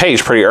picked a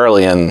page pretty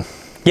early in.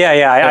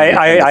 Yeah.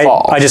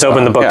 I just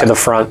opened the book to the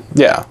front.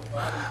 Yeah.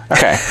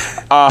 Okay.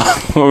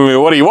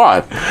 What do you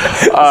want?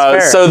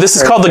 So this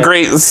is called the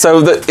Great.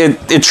 So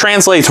it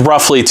translates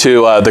roughly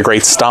to the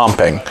Great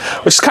Stomping,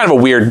 which is kind of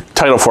a weird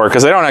title for it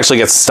because they don't actually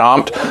get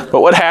stomped.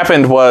 But what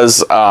happened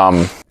was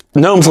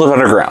gnomes live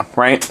underground,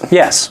 right?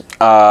 Yes.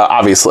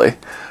 Obviously,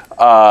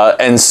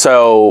 and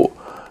so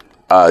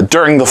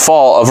during the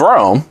fall of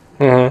Rome,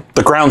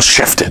 the ground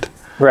shifted.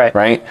 Right.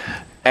 Right,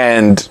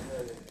 and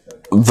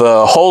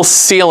the whole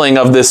ceiling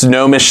of this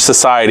gnomish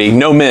society,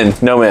 Nomen.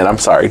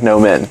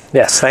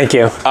 Yes, thank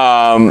you.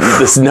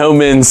 This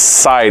Nomen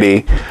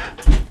society.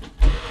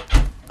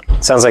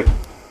 Sounds like,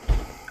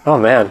 oh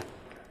man.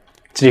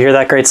 Did you hear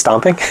that great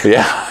stomping?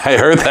 Yeah, I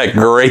heard that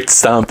great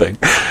stomping.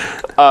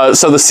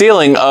 So the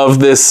ceiling of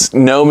this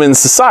Nomen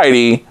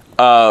society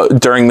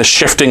during the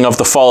shifting of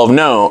the fall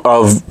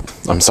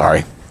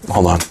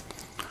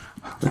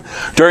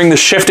During the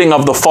shifting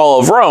of the fall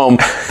of Rome,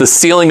 the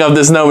ceiling of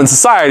this Nomen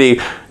society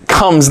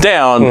comes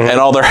down and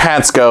all their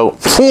hats go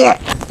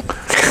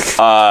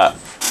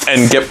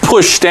and get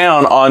pushed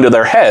down onto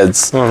their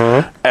heads.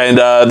 And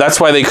that's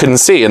why they couldn't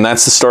see. And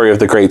that's the story of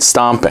the Great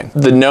Stomping.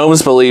 The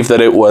gnomes believed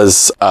that it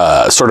was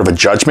sort of a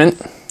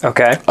judgment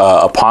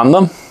upon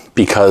them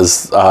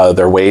because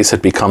their ways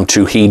had become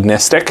too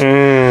hedonistic.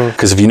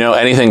 Because if you know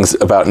anything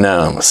about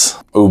gnomes,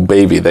 oh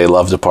baby, they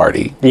love to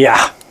party.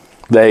 Yeah.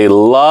 They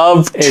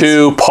love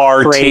to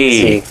party.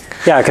 Crazy.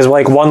 Yeah, because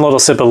like one little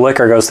sip of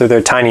liquor goes through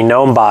their tiny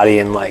gnome body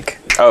in like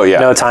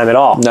no time at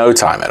all. No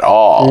time at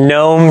all.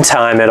 Gnome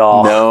time at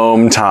all.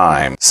 Gnome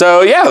time.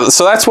 So yeah,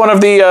 so that's one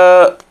of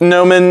the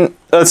Nomen.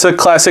 That's a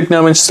classic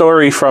Nomen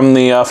story from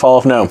the Fall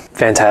of Nome.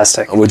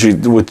 Fantastic.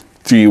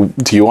 Do you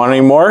want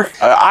any more?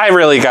 I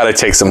really got to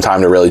take some time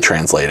to really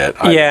translate it.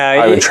 I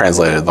haven't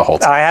translated it the whole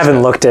time. I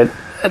haven't looked at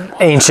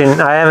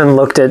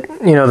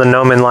the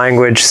Nomen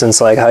language since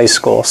like high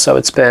school, so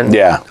it's been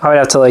I would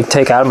have to like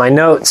take out my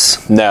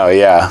notes. No,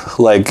 yeah,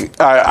 like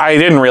I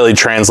didn't really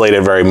translate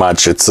it very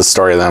much. It's a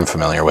story that I'm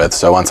familiar with,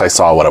 so once I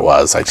saw what it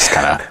was, I just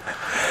kind of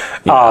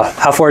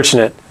how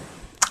fortunate.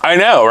 I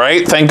know,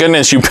 right? Thank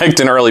goodness you picked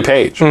an early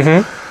page.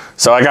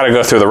 So I got to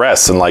go through the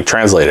rest and like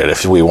translate it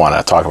if we want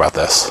to talk about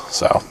this.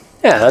 So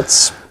yeah,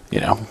 that's we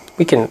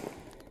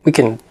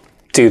can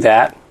do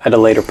that at a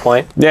later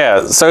point.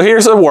 Yeah, so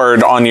here's a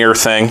word on your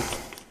thing.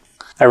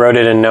 I wrote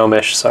it in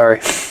Gnomish,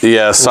 sorry.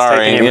 Yeah,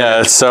 sorry.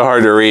 Yeah, it's so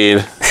hard to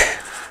read.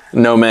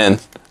 Nomen.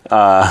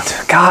 God.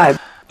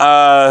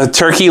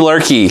 Turkey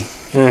Lurkey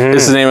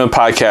is the name of the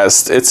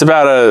podcast. It's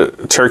about a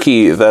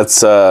turkey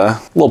that's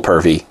a little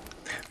pervy.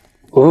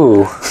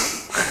 Ooh.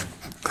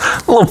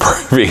 A little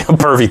pervy. A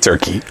pervy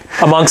turkey.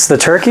 Amongst the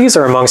turkeys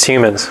or amongst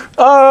humans?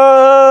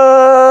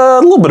 A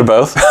little bit of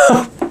both.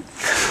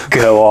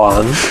 Go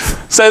on.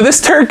 So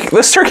this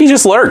turkey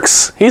just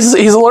lurks. He's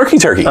a lurky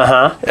turkey,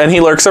 and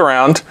he lurks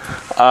around,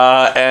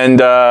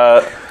 and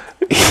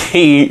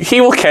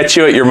he will catch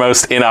you at your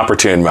most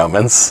inopportune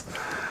moments.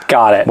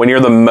 Got it. When you're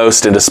the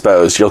most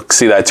indisposed, you'll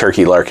see that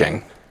turkey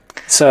lurking.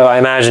 So I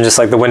imagine just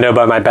like the window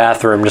by my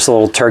bathroom, just a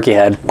little turkey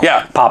head,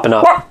 popping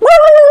up.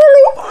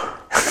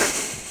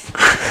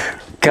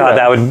 God,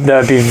 that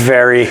would be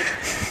very,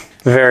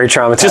 very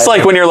traumatizing. Just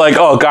like when you're like,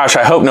 oh gosh,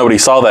 I hope nobody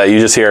saw that. You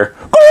just hear.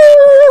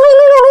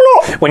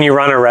 when you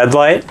run a red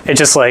light, it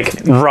just like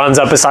runs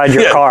up beside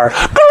your car.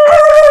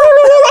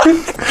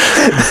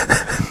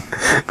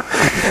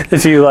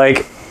 If you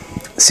like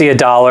see a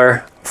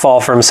dollar fall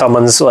from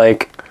someone's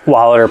like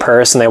wallet or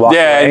purse and they walk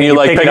away, and you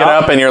like pick it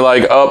up and you're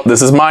like, oh,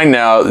 this is mine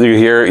now.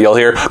 You'll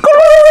hear,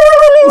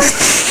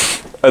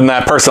 and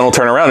that person will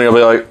turn around and you'll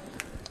be like,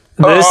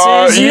 this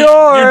is yours.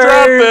 You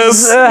dropped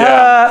this.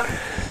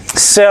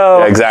 So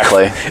yeah,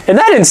 exactly. In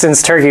that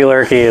instance, Turkey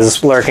Lurkey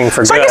is lurking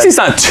for good. I guess he's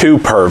not too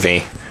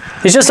pervy.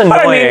 He's just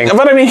annoying.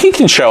 But I mean, he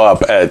can show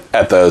up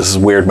at those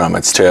weird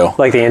moments too.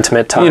 Like the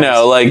intimate times.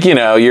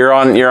 You're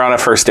on a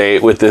first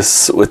date with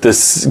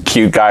this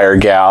cute guy or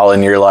gal,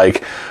 and you're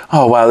like,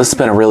 oh wow, this has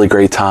been a really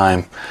great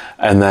time.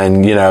 And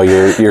then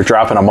you're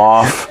dropping them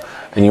off,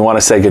 and you want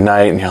to say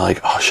goodnight, and you're like,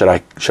 oh, should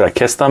I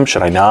kiss them?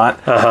 Should I not?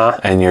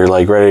 And you're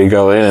like ready to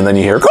go in, and then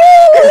you hear.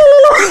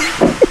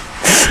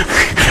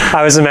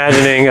 I was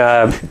imagining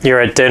you're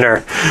at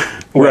dinner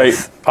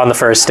on the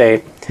first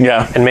date.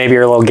 Yeah. And maybe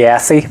you're a little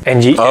gassy,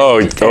 and you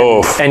both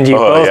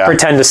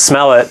pretend to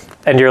smell it,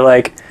 and you're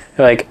like,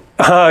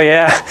 oh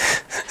yeah,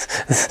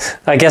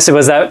 I guess it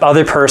was that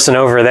other person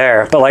over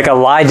there, but like a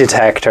lie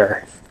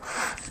detector.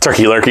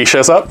 Turkey Lurkey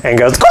shows up and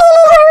goes.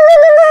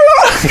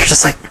 You're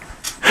just like,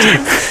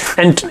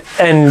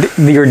 and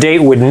your date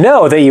would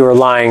know that you were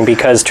lying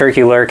because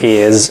Turkey Lurkey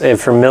is a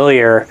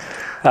familiar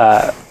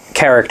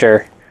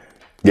character.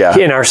 Yeah.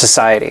 In our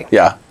society.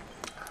 Yeah.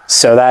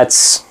 So that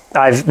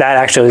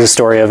actually is a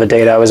story of a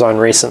date I was on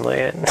recently.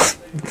 And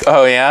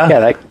oh yeah? Yeah,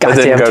 that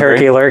goddamn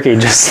Turkey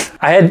Lurkey just.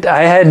 I had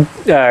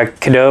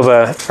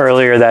Qdoba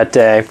earlier that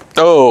day.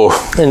 Oh.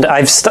 And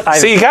I've so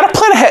you gotta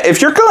plan ahead.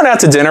 If you're going out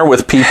to dinner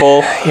with people.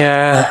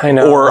 Yeah, I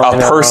know. Or a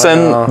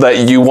person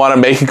that you want to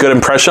make a good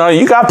impression on,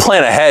 you gotta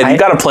plan ahead. You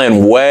gotta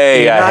plan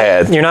way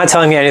ahead. You're not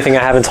telling me anything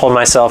I haven't told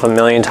myself a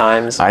million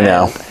times. I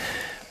know.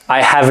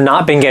 I have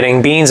not been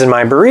getting beans in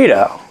my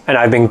burrito. And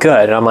I've been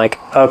good. And I'm like,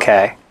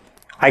 okay,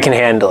 I can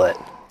handle it.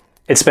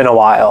 It's been a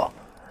while.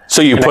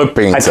 So you put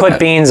beans I put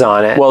beans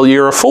on it. Well,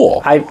 you're a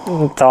fool. I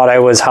thought I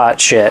was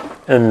hot shit.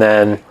 And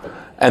then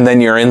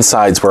your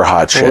insides were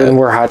hot shit. And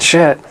we're hot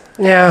shit.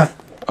 Yeah.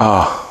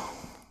 Oh.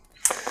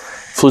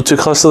 Flew too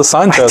close to the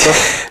sun,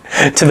 Joseph.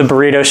 To the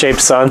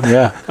burrito-shaped sun.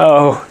 Yeah.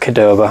 Oh,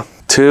 Qdoba.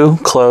 Too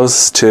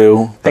close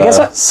to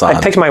the sun.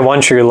 I picked my one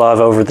true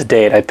love over the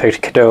date. I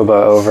picked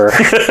Qdoba over...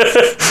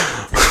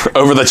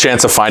 over the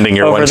chance of finding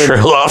your one true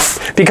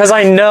love. Because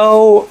I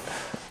know,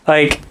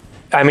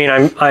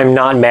 I'm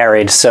not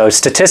married, so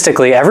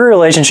statistically, every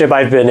relationship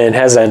I've been in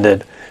has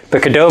ended.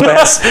 But Qdoba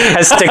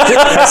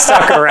has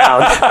stuck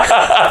around.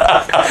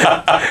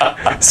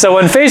 So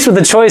when faced with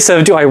the choice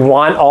of, do I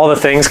want all the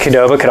things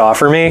Qdoba could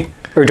offer me,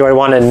 or do I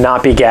want to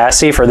not be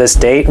gassy for this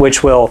date,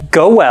 which will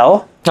go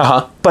well,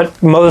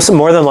 but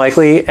more than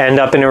likely end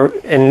up in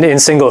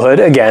singlehood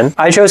again,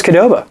 I chose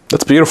Qdoba.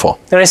 That's beautiful.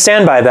 And I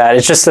stand by that.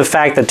 It's just the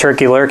fact that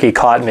Turkey Lurkey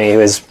caught me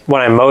was what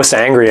I'm most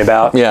angry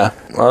about. Yeah.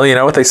 Well, you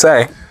know what they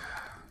say.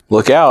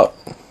 Look out.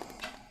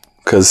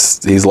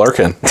 Because he's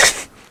lurking.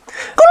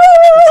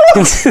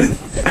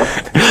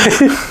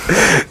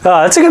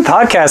 That's a good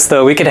podcast,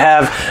 though. We could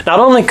have, not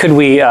only could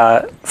we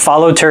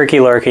follow Turkey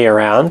Lurkey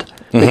around,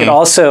 we could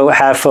also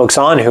have folks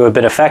on who have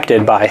been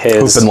affected by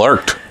his... Who've been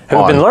lurked.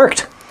 Who've been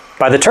lurked.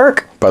 By the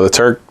Turk. By the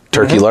Turk.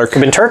 Turkey Lurk.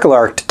 Who've been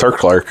Turk-lurked.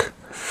 Turk-lurk.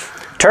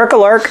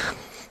 Turk-a-lurk.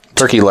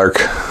 Turkey Lurk.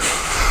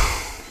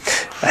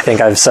 I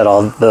think I've said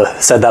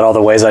that all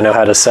the ways I know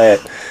how to say it.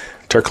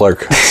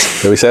 Turk-lurk.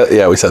 Did we say it?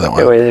 Yeah, we said that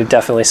one. We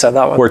definitely said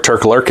that one. We're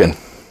Turk-lurking.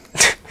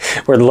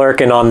 We're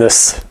lurking on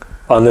this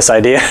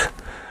idea.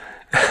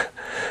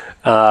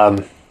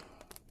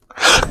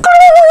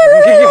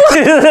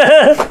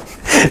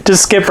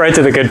 Just skip right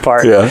to the good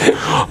part. Yeah.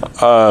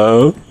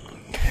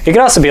 It could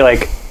also be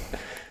like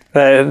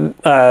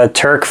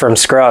Turk from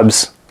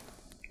Scrubs,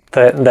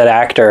 that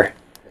actor.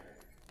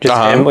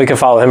 Just him. We could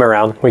follow him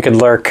around. We could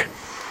lurk.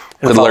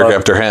 Could lurk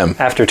after him.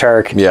 After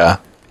Turk. Yeah.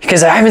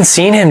 Because I haven't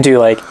seen him do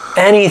like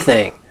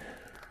anything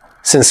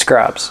since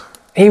Scrubs.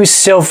 He was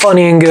so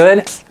funny and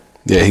good.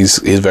 Yeah, he's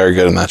very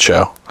good in that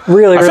show.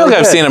 Really, I feel like good.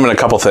 I've seen him in a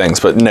couple things,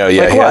 but no,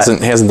 yeah, like he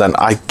hasn't done.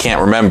 I can't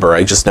remember.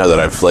 I just know that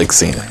I've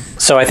seen him.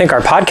 So I think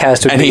our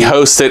podcast would be... he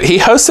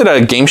hosted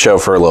a game show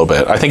for a little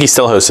bit. I think he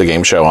still hosts a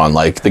game show on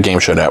the Game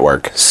Show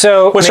Network.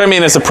 So which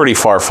is a pretty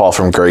far fall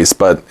from grace,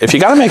 but if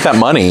you got to make that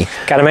money,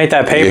 got to make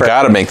that paper. You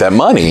got to make that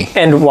money.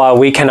 And while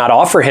we cannot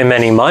offer him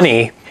any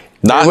money,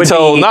 not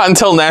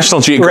until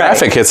National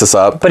Geographic hits us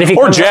up. But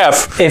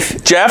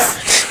if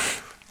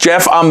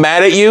Jeff, I'm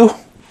mad at you.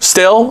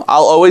 Still,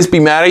 I'll always be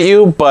mad at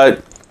you,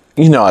 but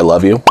you know I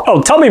love you.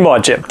 Oh, tell me more,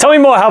 Jim. Tell me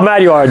more how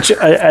mad you are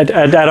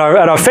at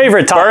our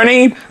favorite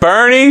topic.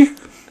 Bernie.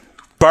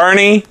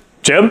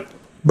 Jim?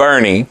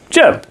 Bernie.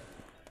 Jim.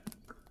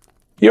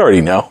 You already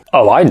know.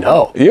 Oh, I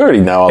know. You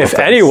already know. If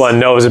anyone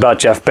knows about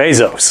Jeff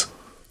Bezos,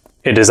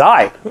 it is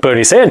I,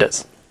 Bernie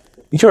Sanders.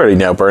 You already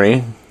know,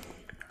 Bernie.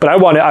 But I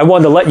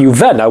want to let you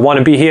vent. I want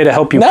to be here to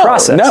help you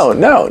process. No.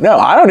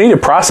 I don't need to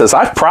process.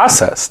 I've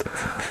processed.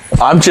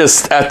 I'm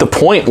just at the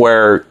point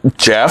where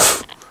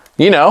Jeff,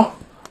 I'm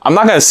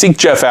not going to seek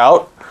Jeff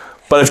out,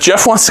 but if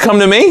Jeff wants to come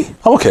to me,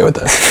 I'm okay with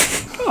that.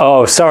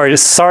 Oh, sorry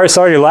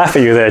to laugh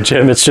at you there,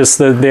 Jim. It's just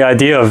the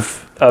idea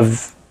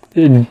of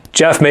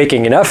Jeff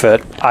making an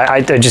effort.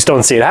 I just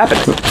don't see it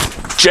happening.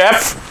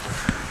 Jeff,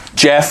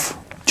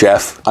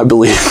 I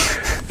believe.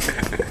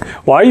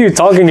 Why are you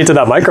talking into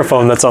that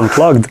microphone that's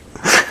unplugged?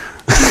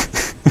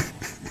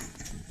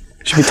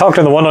 You should be talking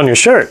to the one on your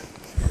shirt.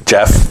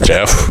 Jeff.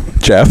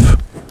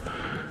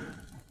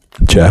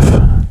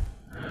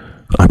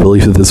 I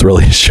believe that this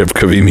relationship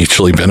could be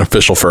mutually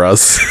beneficial for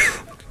us.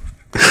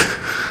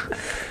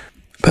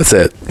 That's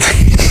it.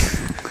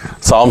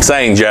 That's all I'm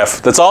saying,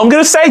 Jeff. That's all I'm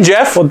going to say,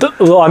 Jeff.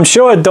 Well, I'm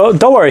sure.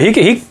 Don't worry.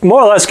 He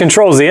more or less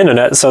controls the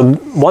internet. So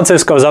once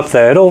this goes up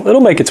there,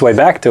 it'll make its way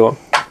back to him.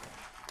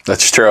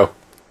 That's true.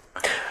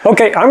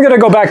 Okay, I'm going to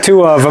go back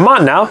to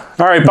Vermont now.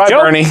 All right, bye,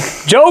 Bernie.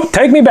 Joe,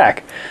 take me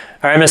back.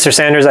 All right, Mr.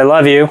 Sanders, I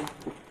love you.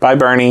 Bye,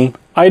 Bernie.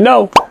 I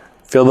know.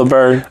 Feel the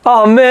burn.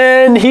 Oh,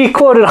 man, he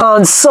quoted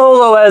Han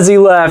Solo as he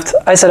left.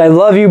 I said, I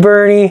love you,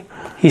 Bernie.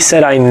 He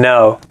said, I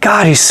know.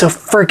 God, he's so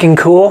freaking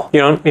cool.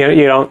 You don't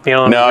No, agree?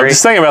 I'm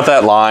just thinking about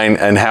that line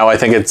and how I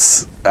think it's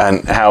such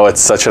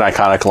an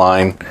iconic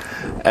line.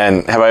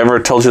 And have I ever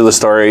told you the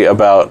story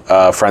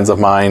about friends of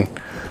mine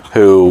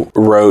who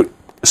wrote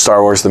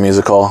Star Wars the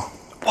Musical?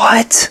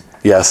 What?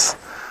 Yes.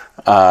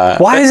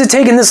 Why is it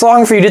taking this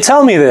long for you to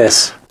tell me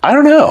this? I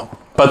don't know.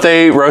 But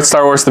they wrote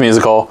Star Wars the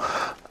Musical.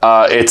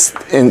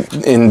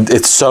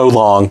 It's so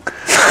long.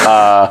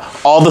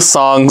 All the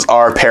songs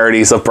are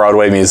parodies of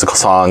Broadway musical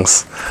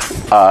songs.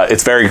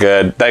 It's very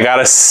good. They got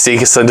a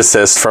cease and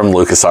desist from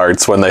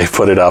LucasArts when they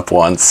put it up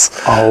once.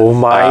 Oh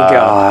my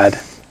God.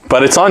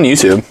 But it's on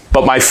YouTube.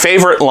 But my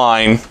favorite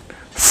line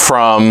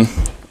from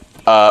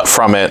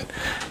it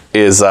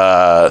is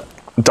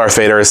Darth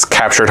Vader has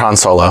captured Han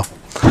Solo.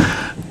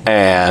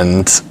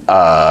 And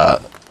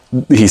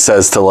he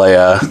says to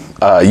Leia,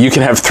 you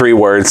can have 3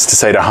 words to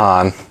say to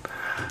Han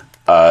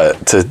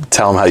to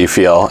tell him how you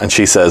feel. And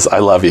she says, I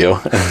love you.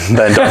 And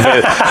then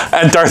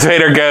Darth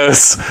Vader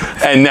goes,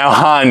 and now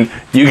Han,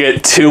 you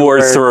get 2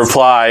 words to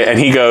reply. And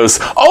he goes,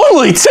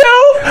 only 2?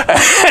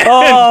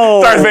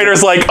 And Darth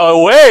Vader's like,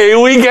 away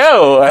we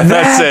go. And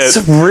that's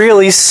it.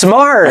 Really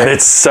smart. And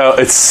it's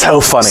so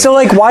funny. So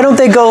like, why don't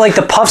they go like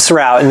the Puffs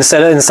route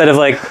instead of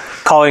like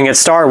calling it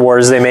Star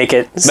Wars? They make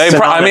it. They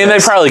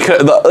probably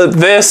could.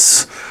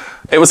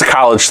 It was a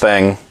college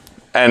thing.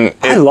 And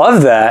I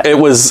love that.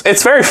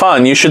 It's very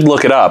fun. You should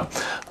look it up.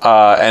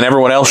 And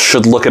everyone else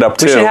should look it up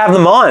too. We should have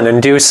them on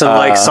and do some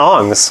like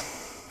songs.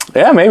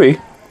 Yeah, maybe.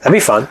 That'd be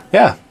fun.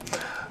 Yeah.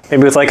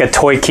 Maybe with like a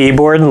toy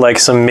keyboard and like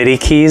some MIDI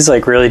keys,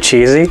 like really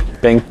cheesy.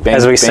 Bink, bink,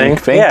 as we bink, sing.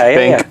 Bink,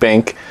 bink,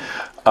 bink.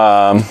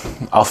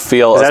 I'll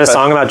feel. Is that a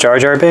song about Jar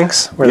Jar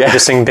Binks? Where they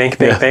just sing bink,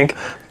 bink, bink?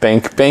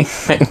 Bink, bink,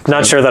 bink.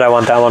 Not sure that I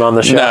want that one on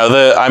the show. No,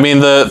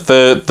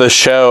 the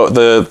show,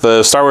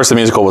 the Star Wars the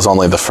Musical was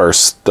only the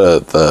first A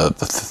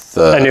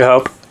New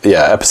Hope.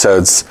 Yeah,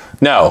 episodes.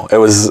 No, it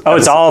was. Oh,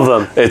 it's all of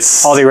them.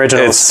 It's all the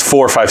originals. It's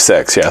 4, 5,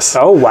 6. Yes.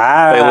 Oh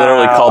wow! They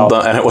literally called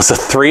them, and it was a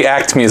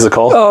 3-act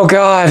musical. Oh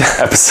God!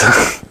 Episode.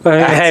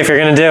 Hey, if you're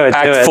gonna do it,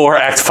 Act 4,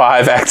 Act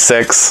 5, Act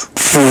 6.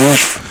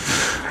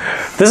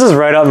 This is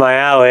right up my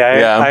alley.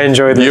 I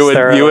enjoyed this. You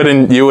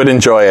would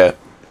enjoy it.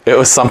 It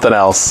was something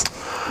else.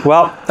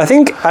 Well, I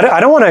think I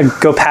don't want to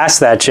go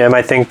past that, Jim.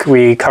 I think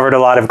we covered a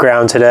lot of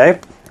ground today.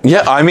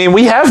 Yeah, I mean,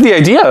 we have the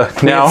idea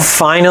now.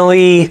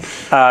 Finally,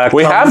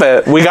 we have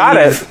it. We got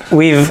it.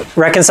 We've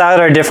reconciled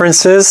our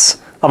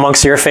differences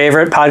amongst your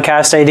favorite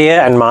podcast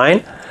idea and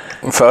mine.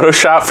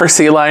 Photoshop for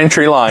Sea Lion,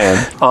 Tree Lion.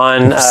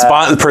 On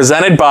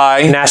presented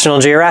by National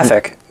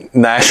Geographic.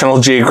 National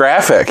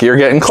Geographic. You're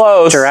getting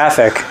close.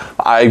 Geographic.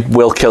 I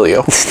will kill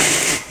you.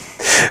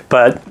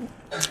 But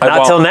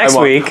not till next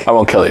week. I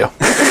won't kill you.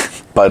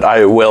 But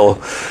I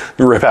will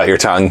rip out your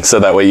tongue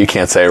so that way you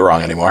can't say it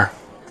wrong anymore.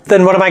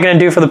 Then what am I going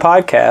to do for the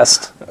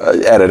podcast?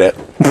 Edit it.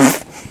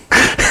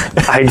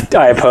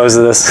 I oppose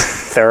this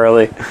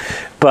thoroughly.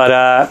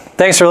 But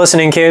thanks for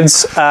listening,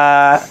 kids. Just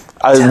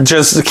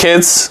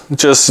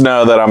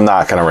know that I'm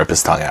not going to rip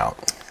his tongue out.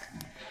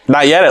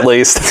 Not yet, at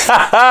least.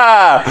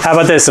 How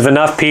about this? If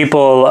enough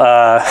people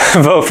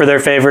vote for their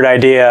favorite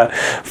idea,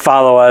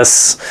 follow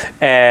us,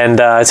 and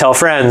tell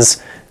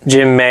friends,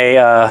 Jim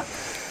may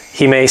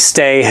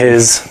stay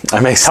his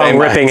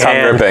tongue-ripping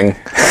hand.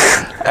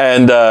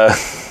 And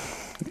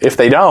if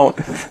they don't,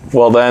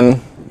 well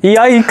then...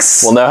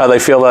 Yikes! We'll know how they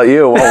feel about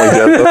you, won't we,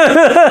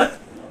 Joseph?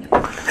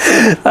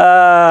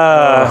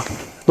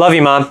 Love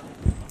you, Mom.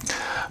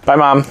 Bye,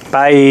 Mom.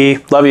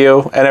 Bye. Love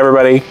you, and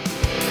everybody.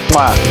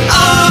 Mwah.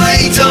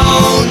 I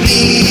don't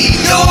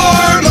need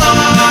your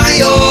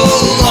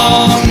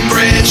mile-long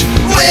bridge.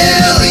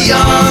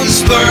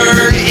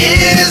 Williamsburg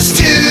is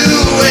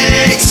too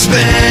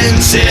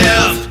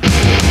expensive.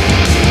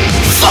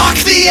 Fuck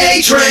the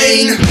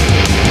A-train.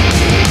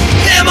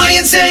 Am I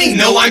insane?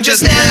 No, I'm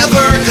just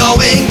never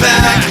going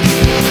back,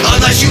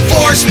 unless you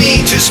force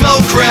me to smoke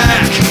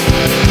crack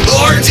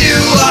or do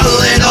a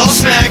little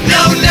smack.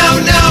 No, no,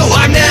 no,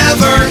 I'm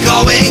never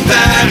going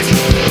back.